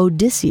year,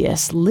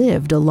 Odysseus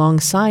lived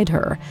alongside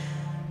her.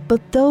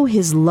 But though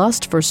his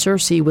lust for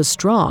Circe was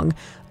strong,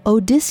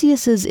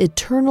 Odysseus's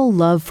eternal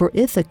love for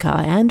Ithaca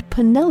and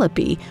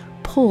Penelope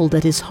pulled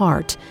at his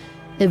heart.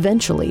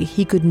 Eventually,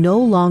 he could no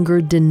longer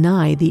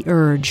deny the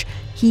urge.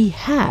 He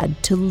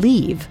had to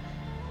leave.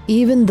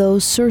 Even though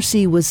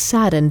Circe was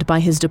saddened by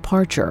his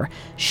departure,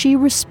 she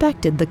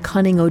respected the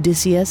cunning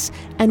Odysseus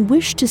and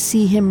wished to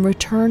see him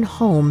return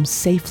home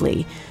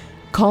safely.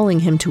 Calling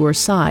him to her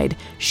side,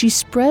 she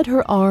spread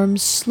her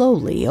arms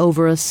slowly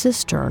over a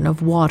cistern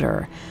of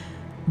water.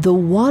 The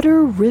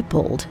water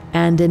rippled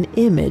and an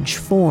image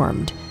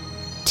formed.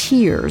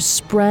 Tears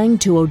sprang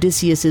to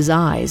Odysseus's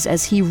eyes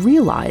as he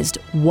realized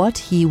what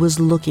he was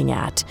looking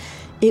at.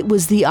 It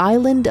was the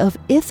island of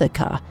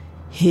Ithaca,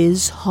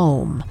 his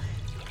home.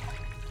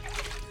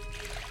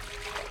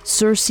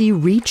 Circe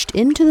reached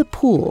into the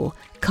pool,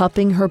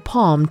 cupping her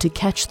palm to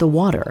catch the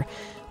water.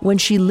 When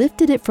she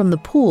lifted it from the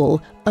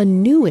pool, a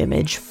new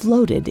image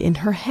floated in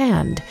her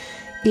hand.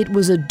 It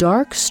was a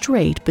dark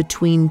strait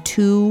between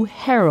 2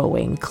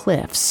 harrowing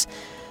cliffs.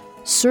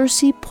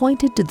 Circe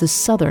pointed to the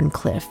southern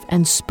cliff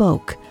and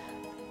spoke.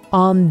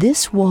 "On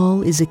this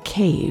wall is a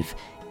cave.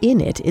 In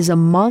it is a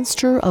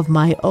monster of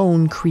my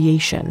own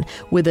creation,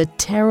 with a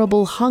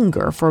terrible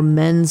hunger for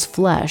men's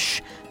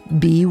flesh.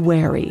 Be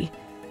wary."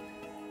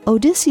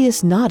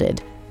 Odysseus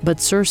nodded, but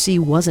Circe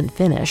wasn't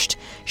finished.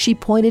 She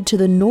pointed to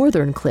the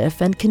northern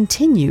cliff and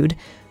continued,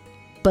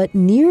 "But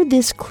near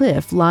this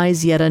cliff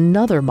lies yet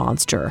another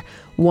monster,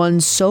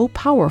 one so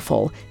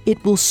powerful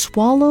it will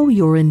swallow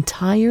your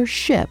entire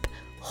ship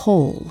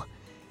whole."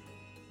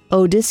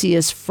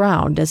 Odysseus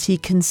frowned as he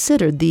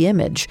considered the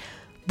image.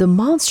 The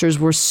monsters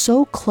were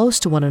so close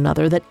to one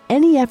another that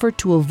any effort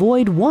to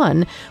avoid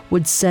one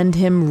would send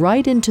him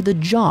right into the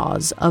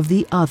jaws of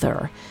the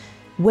other.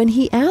 When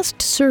he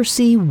asked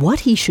Circe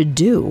what he should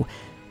do,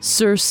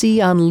 Circe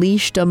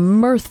unleashed a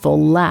mirthful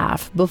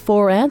laugh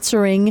before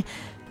answering,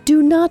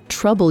 "Do not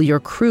trouble your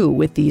crew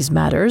with these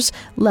matters,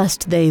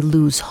 lest they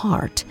lose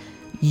heart.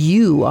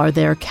 You are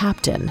their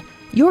captain.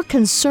 Your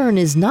concern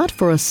is not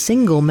for a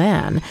single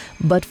man,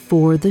 but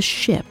for the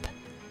ship."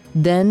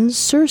 Then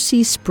Circe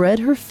spread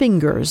her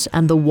fingers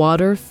and the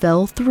water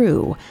fell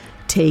through,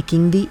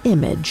 taking the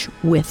image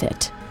with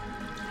it.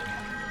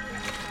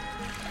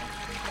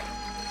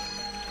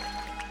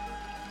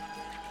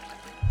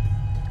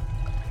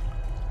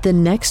 The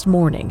next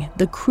morning,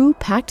 the crew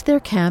packed their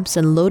camps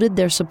and loaded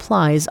their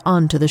supplies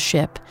onto the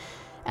ship.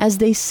 As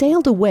they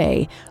sailed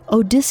away,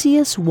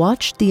 Odysseus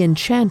watched the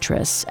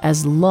enchantress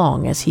as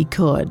long as he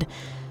could.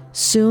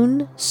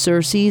 Soon,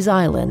 Circe's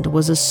island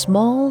was a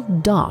small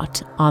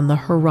dot on the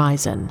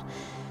horizon.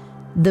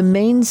 The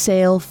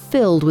mainsail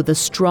filled with a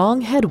strong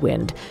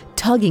headwind,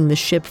 tugging the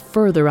ship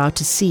further out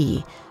to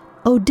sea.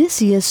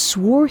 Odysseus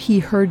swore he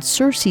heard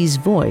Circe's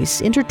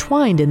voice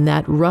intertwined in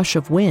that rush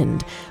of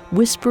wind,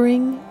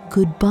 whispering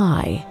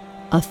goodbye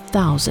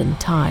 1,000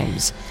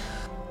 times.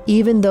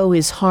 Even though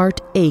his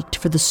heart ached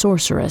for the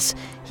sorceress,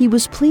 he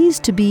was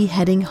pleased to be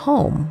heading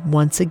home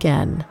once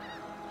again.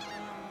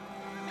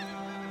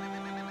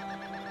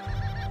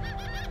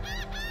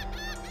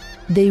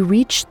 They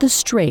reached the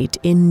strait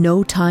in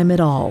no time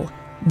at all.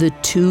 The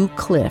two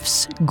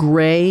cliffs,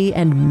 gray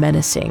and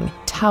menacing,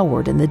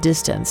 towered in the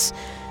distance.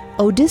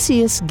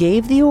 Odysseus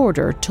gave the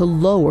order to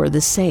lower the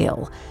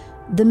sail.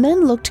 The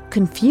men looked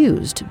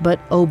confused, but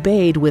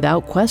obeyed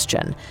without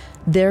question.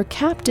 Their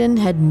captain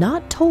had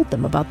not told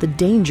them about the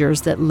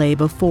dangers that lay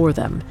before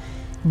them.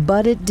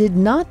 But it did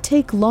not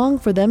take long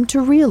for them to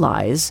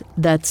realize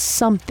that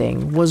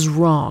something was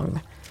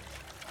wrong.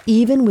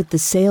 Even with the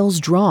sails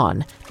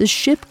drawn, the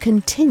ship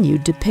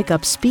continued to pick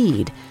up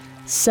speed.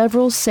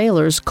 Several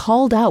sailors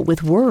called out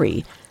with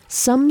worry.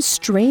 Some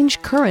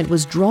strange current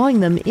was drawing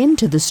them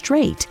into the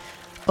strait.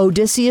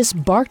 Odysseus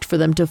barked for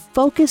them to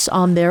focus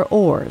on their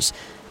oars,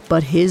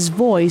 but his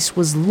voice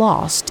was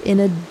lost in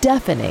a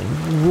deafening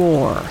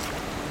roar.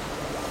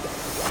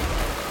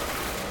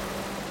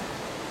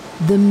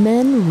 The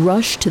men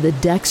rushed to the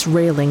deck's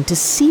railing to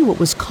see what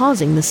was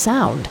causing the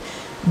sound.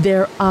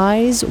 Their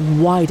eyes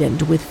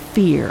widened with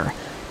fear.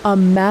 A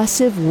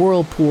massive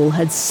whirlpool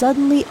had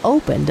suddenly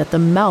opened at the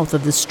mouth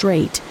of the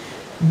strait.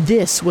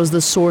 This was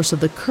the source of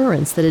the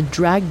currents that had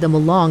dragged them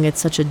along at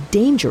such a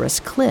dangerous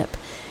clip.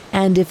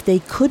 And if they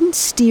couldn't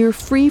steer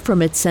free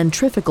from its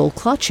centrifugal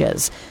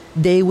clutches,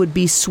 they would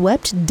be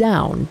swept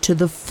down to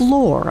the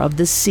floor of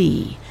the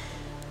sea.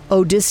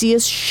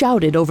 Odysseus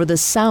shouted over the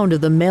sound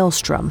of the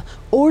maelstrom,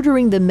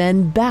 ordering the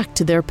men back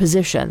to their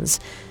positions.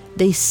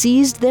 They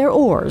seized their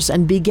oars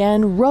and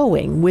began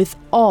rowing with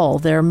all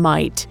their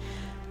might.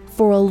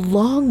 For a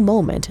long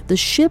moment, the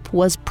ship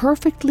was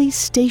perfectly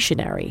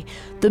stationary.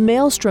 The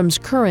maelstrom's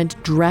current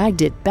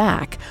dragged it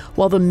back,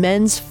 while the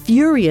men's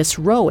furious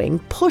rowing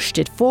pushed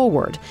it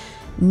forward.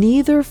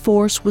 Neither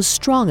force was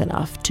strong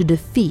enough to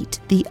defeat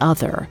the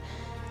other.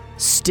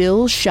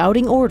 Still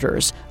shouting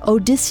orders,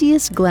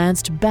 Odysseus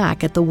glanced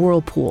back at the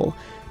whirlpool.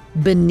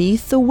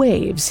 Beneath the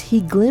waves,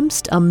 he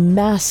glimpsed a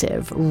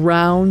massive,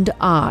 round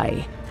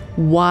eye,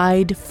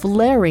 wide,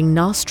 flaring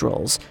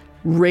nostrils,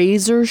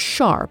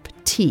 razor-sharp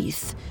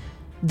teeth.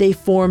 They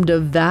formed a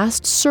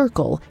vast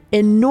circle,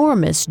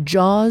 enormous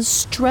jaws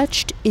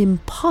stretched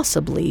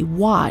impossibly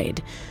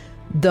wide.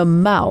 The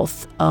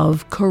mouth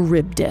of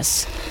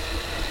Charybdis.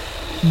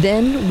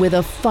 Then, with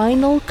a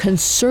final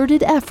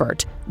concerted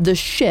effort, the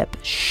ship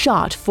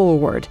shot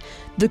forward.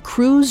 The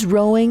crew's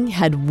rowing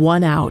had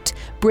won out,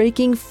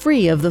 breaking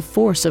free of the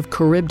force of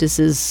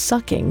Charybdis's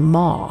sucking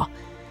maw.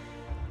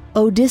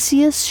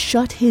 Odysseus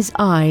shut his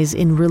eyes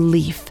in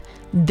relief.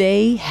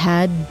 They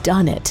had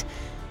done it.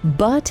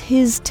 But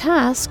his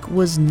task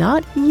was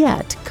not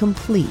yet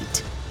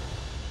complete.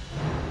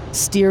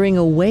 Steering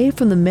away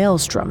from the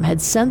maelstrom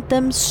had sent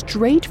them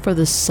straight for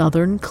the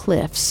southern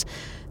cliffs,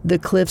 the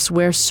cliffs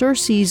where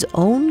Circe's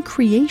own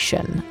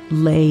creation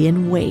lay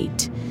in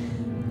wait.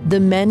 The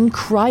men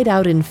cried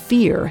out in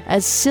fear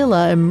as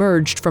Scylla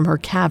emerged from her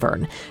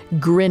cavern,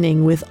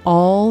 grinning with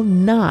all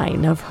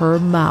 9 of her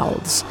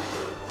mouths.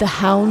 The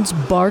hounds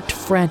barked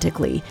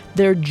frantically,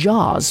 their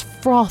jaws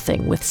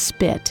frothing with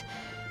spit.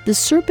 The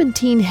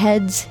serpentine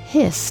heads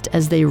hissed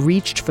as they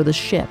reached for the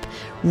ship,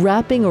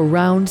 wrapping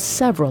around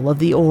several of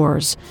the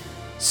oars.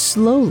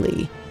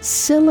 Slowly,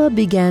 Scylla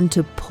began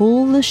to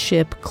pull the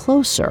ship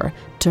closer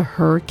to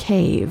her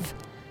cave.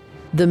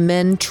 The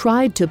men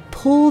tried to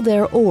pull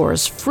their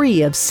oars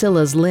free of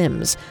Scylla's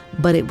limbs,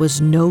 but it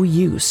was no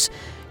use.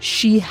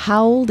 She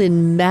howled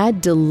in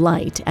mad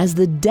delight as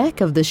the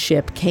deck of the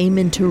ship came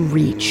into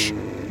reach.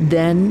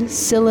 Then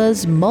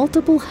Scylla's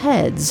multiple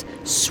heads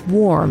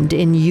swarmed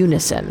in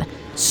unison,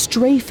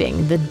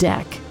 strafing the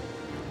deck.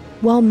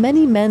 While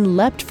many men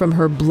leapt from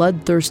her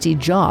bloodthirsty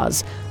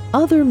jaws,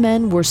 other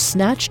men were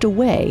snatched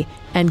away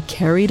and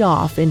carried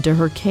off into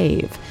her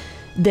cave.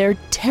 Their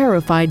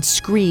terrified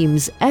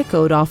screams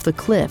echoed off the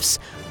cliffs,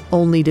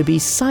 only to be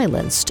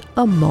silenced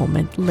a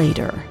moment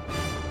later.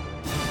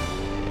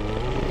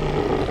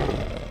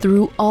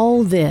 Through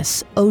all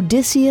this,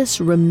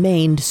 Odysseus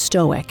remained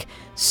stoic.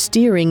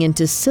 Steering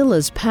into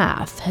Scylla's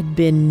path had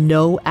been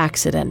no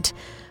accident,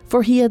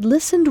 for he had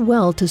listened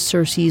well to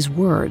Circe's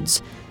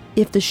words.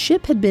 If the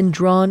ship had been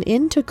drawn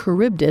into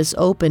Charybdis'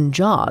 open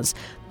jaws,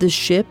 the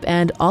ship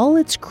and all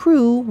its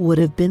crew would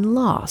have been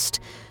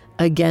lost.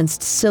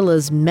 Against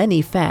Scylla's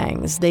many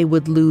fangs, they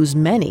would lose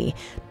many,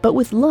 but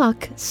with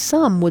luck,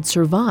 some would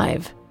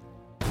survive.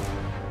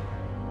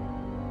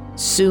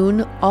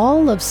 Soon,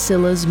 all of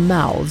Scylla's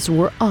mouths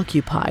were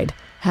occupied.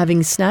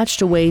 having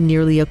snatched away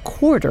nearly a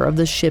quarter of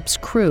the ship's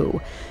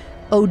crew.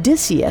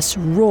 Odysseus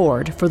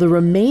roared for the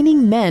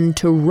remaining men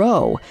to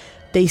row.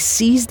 They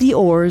seized the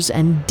oars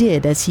and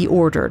did as he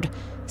ordered.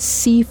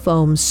 Sea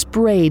foam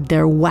sprayed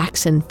their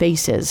waxen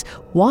faces,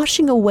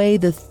 washing away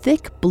the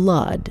thick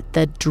blood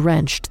that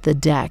drenched the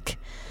deck.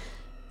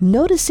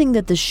 Noticing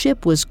that the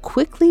ship was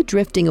quickly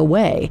drifting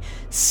away,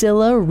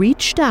 Scylla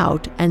reached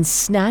out and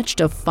snatched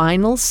a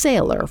final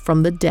sailor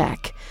from the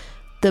deck.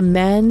 The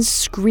man's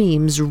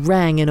screams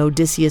rang in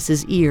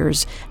Odysseus's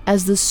ears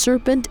as the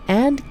serpent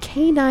and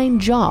canine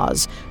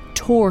jaws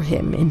tore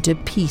him into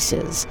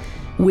pieces.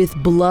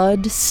 With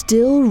blood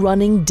still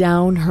running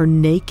down her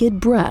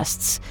naked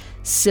breasts,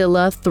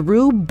 Scylla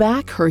threw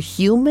back her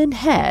human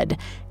head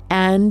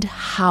and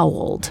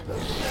howled.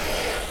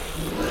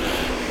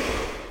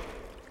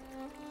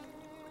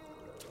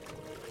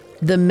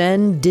 The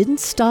men didn't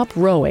stop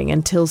rowing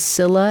until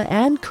Scylla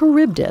and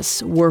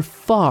Charybdis were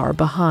far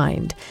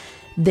behind.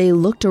 They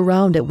looked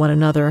around at one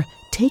another,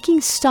 taking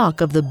stock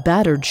of the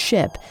battered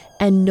ship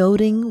and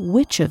noting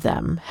which of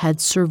them had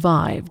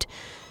survived.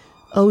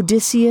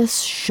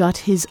 Odysseus shut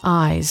his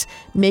eyes,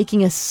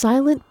 making a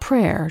silent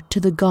prayer to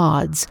the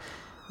gods.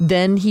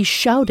 Then he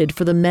shouted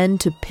for the men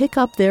to pick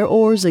up their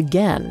oars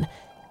again.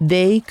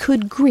 They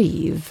could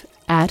grieve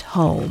at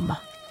home.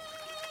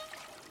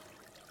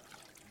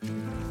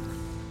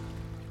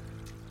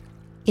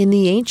 In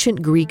the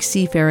ancient Greek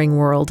seafaring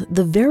world,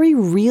 the very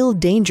real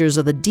dangers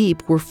of the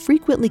deep were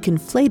frequently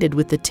conflated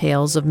with the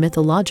tales of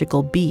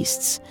mythological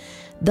beasts.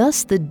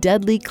 Thus, the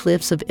deadly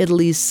cliffs of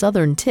Italy's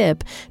southern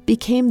tip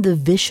became the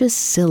vicious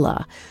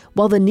Scylla,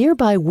 while the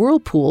nearby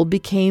whirlpool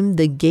became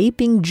the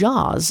gaping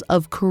jaws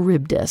of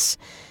Charybdis.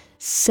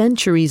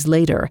 Centuries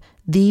later,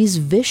 these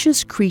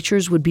vicious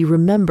creatures would be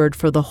remembered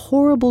for the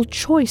horrible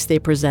choice they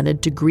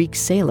presented to Greek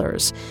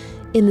sailors.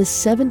 In the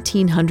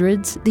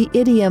 1700s, the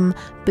idiom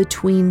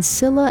 "between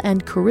Scylla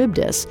and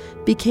Charybdis"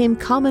 became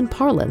common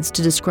parlance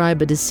to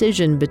describe a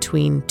decision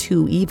between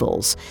two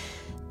evils.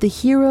 The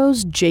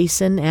heroes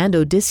Jason and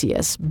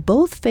Odysseus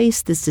both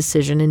faced this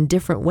decision in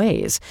different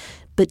ways,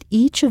 but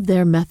each of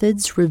their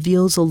methods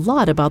reveals a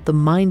lot about the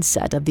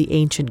mindset of the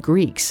ancient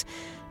Greeks.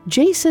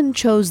 Jason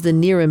chose the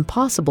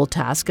near-impossible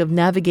task of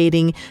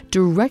navigating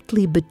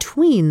directly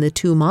between the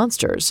two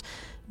monsters.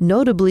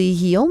 Notably,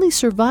 he only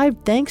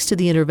survived thanks to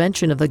the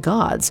intervention of the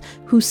gods,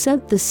 who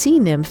sent the sea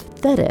nymph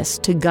Thetis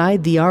to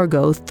guide the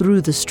Argo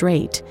through the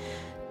strait.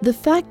 The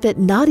fact that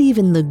not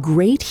even the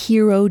great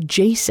hero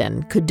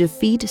Jason could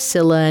defeat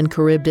Scylla and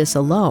Charybdis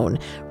alone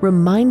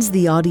reminds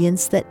the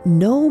audience that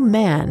no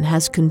man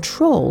has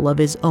control of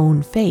his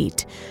own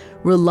fate.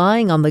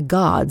 Relying on the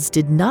gods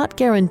did not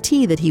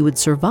guarantee that he would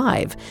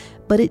survive,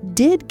 but it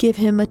did give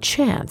him a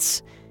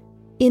chance.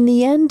 In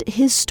the end,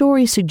 his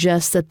story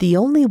suggests that the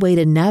only way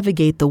to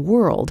navigate the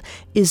world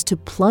is to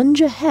plunge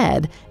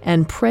ahead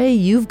and pray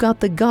you've got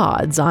the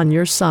gods on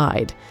your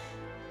side.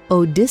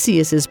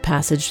 Odysseus's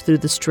passage through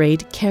the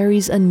strait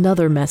carries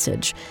another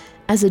message.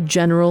 As a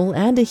general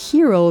and a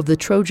hero of the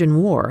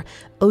Trojan War,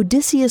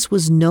 Odysseus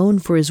was known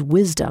for his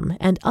wisdom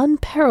and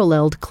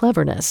unparalleled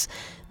cleverness.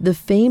 The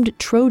famed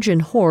Trojan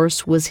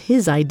horse was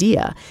his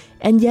idea,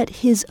 and yet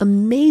his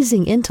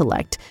amazing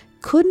intellect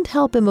couldn't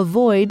help him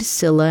avoid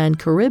Scylla and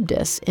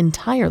Charybdis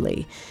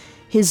entirely.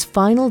 His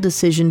final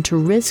decision to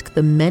risk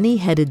the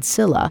many-headed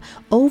Scylla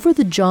over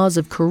the jaws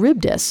of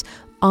Charybdis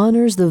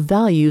honors the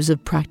values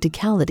of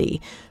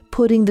practicality,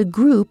 putting the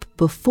group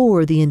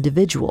before the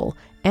individual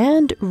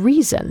and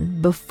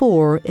reason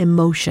before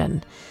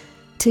emotion.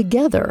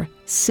 Together,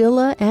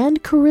 Scylla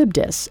and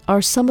Charybdis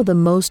are some of the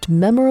most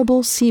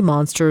memorable sea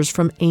monsters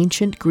from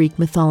ancient Greek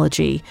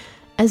mythology.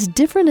 As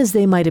different as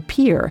they might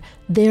appear,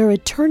 they are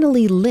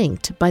eternally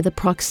linked by the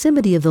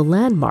proximity of the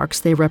landmarks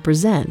they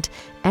represent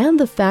and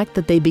the fact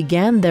that they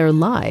began their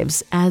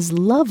lives as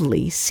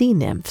lovely sea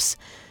nymphs.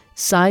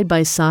 Side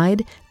by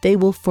side, they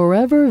will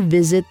forever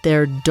visit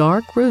their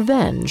dark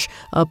revenge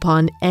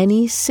upon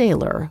any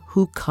sailor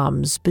who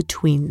comes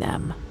between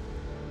them.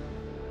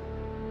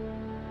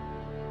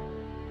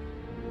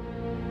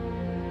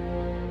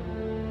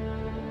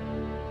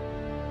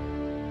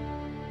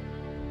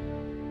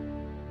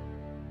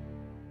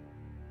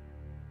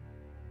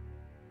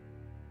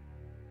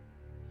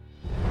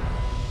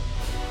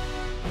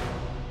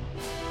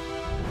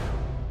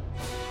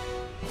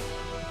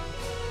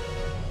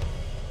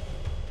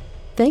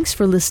 Thanks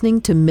for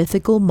listening to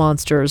Mythical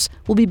Monsters.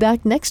 We'll be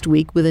back next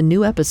week with a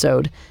new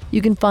episode.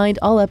 You can find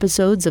all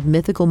episodes of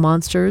Mythical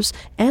Monsters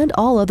and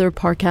all other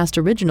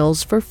Parcast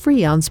originals for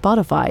free on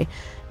Spotify.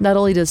 Not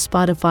only does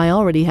Spotify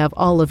already have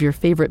all of your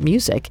favorite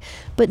music,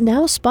 but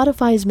now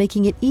Spotify is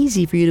making it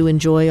easy for you to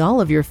enjoy all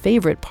of your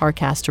favorite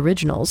Parcast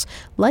originals,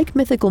 like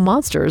Mythical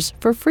Monsters,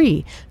 for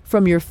free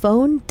from your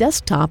phone,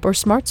 desktop, or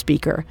smart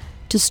speaker.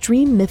 To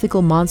stream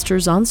Mythical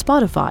Monsters on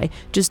Spotify,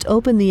 just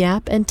open the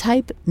app and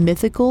type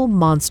Mythical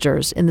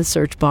Monsters in the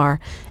search bar.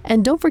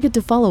 And don't forget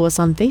to follow us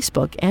on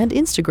Facebook and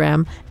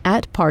Instagram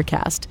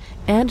 @Parcast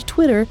and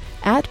Twitter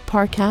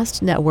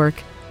 @Parcast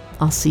Network.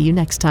 I'll see you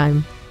next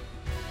time.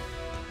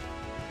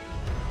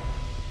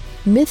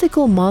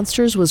 Mythical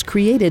Monsters was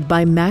created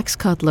by Max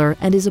Cutler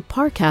and is a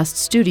Parcast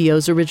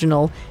Studios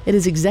original. It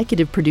is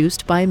executive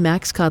produced by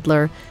Max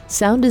Cutler,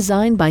 sound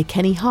design by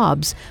Kenny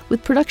Hobbs,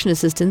 with production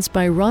assistance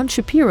by Ron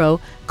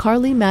Shapiro,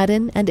 Carly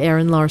Madden, and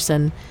Aaron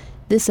Larson.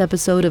 This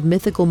episode of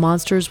Mythical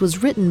Monsters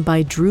was written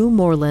by Drew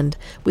Moreland,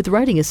 with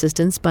writing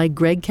assistance by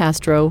Greg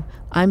Castro.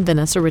 I'm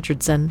Vanessa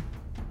Richardson.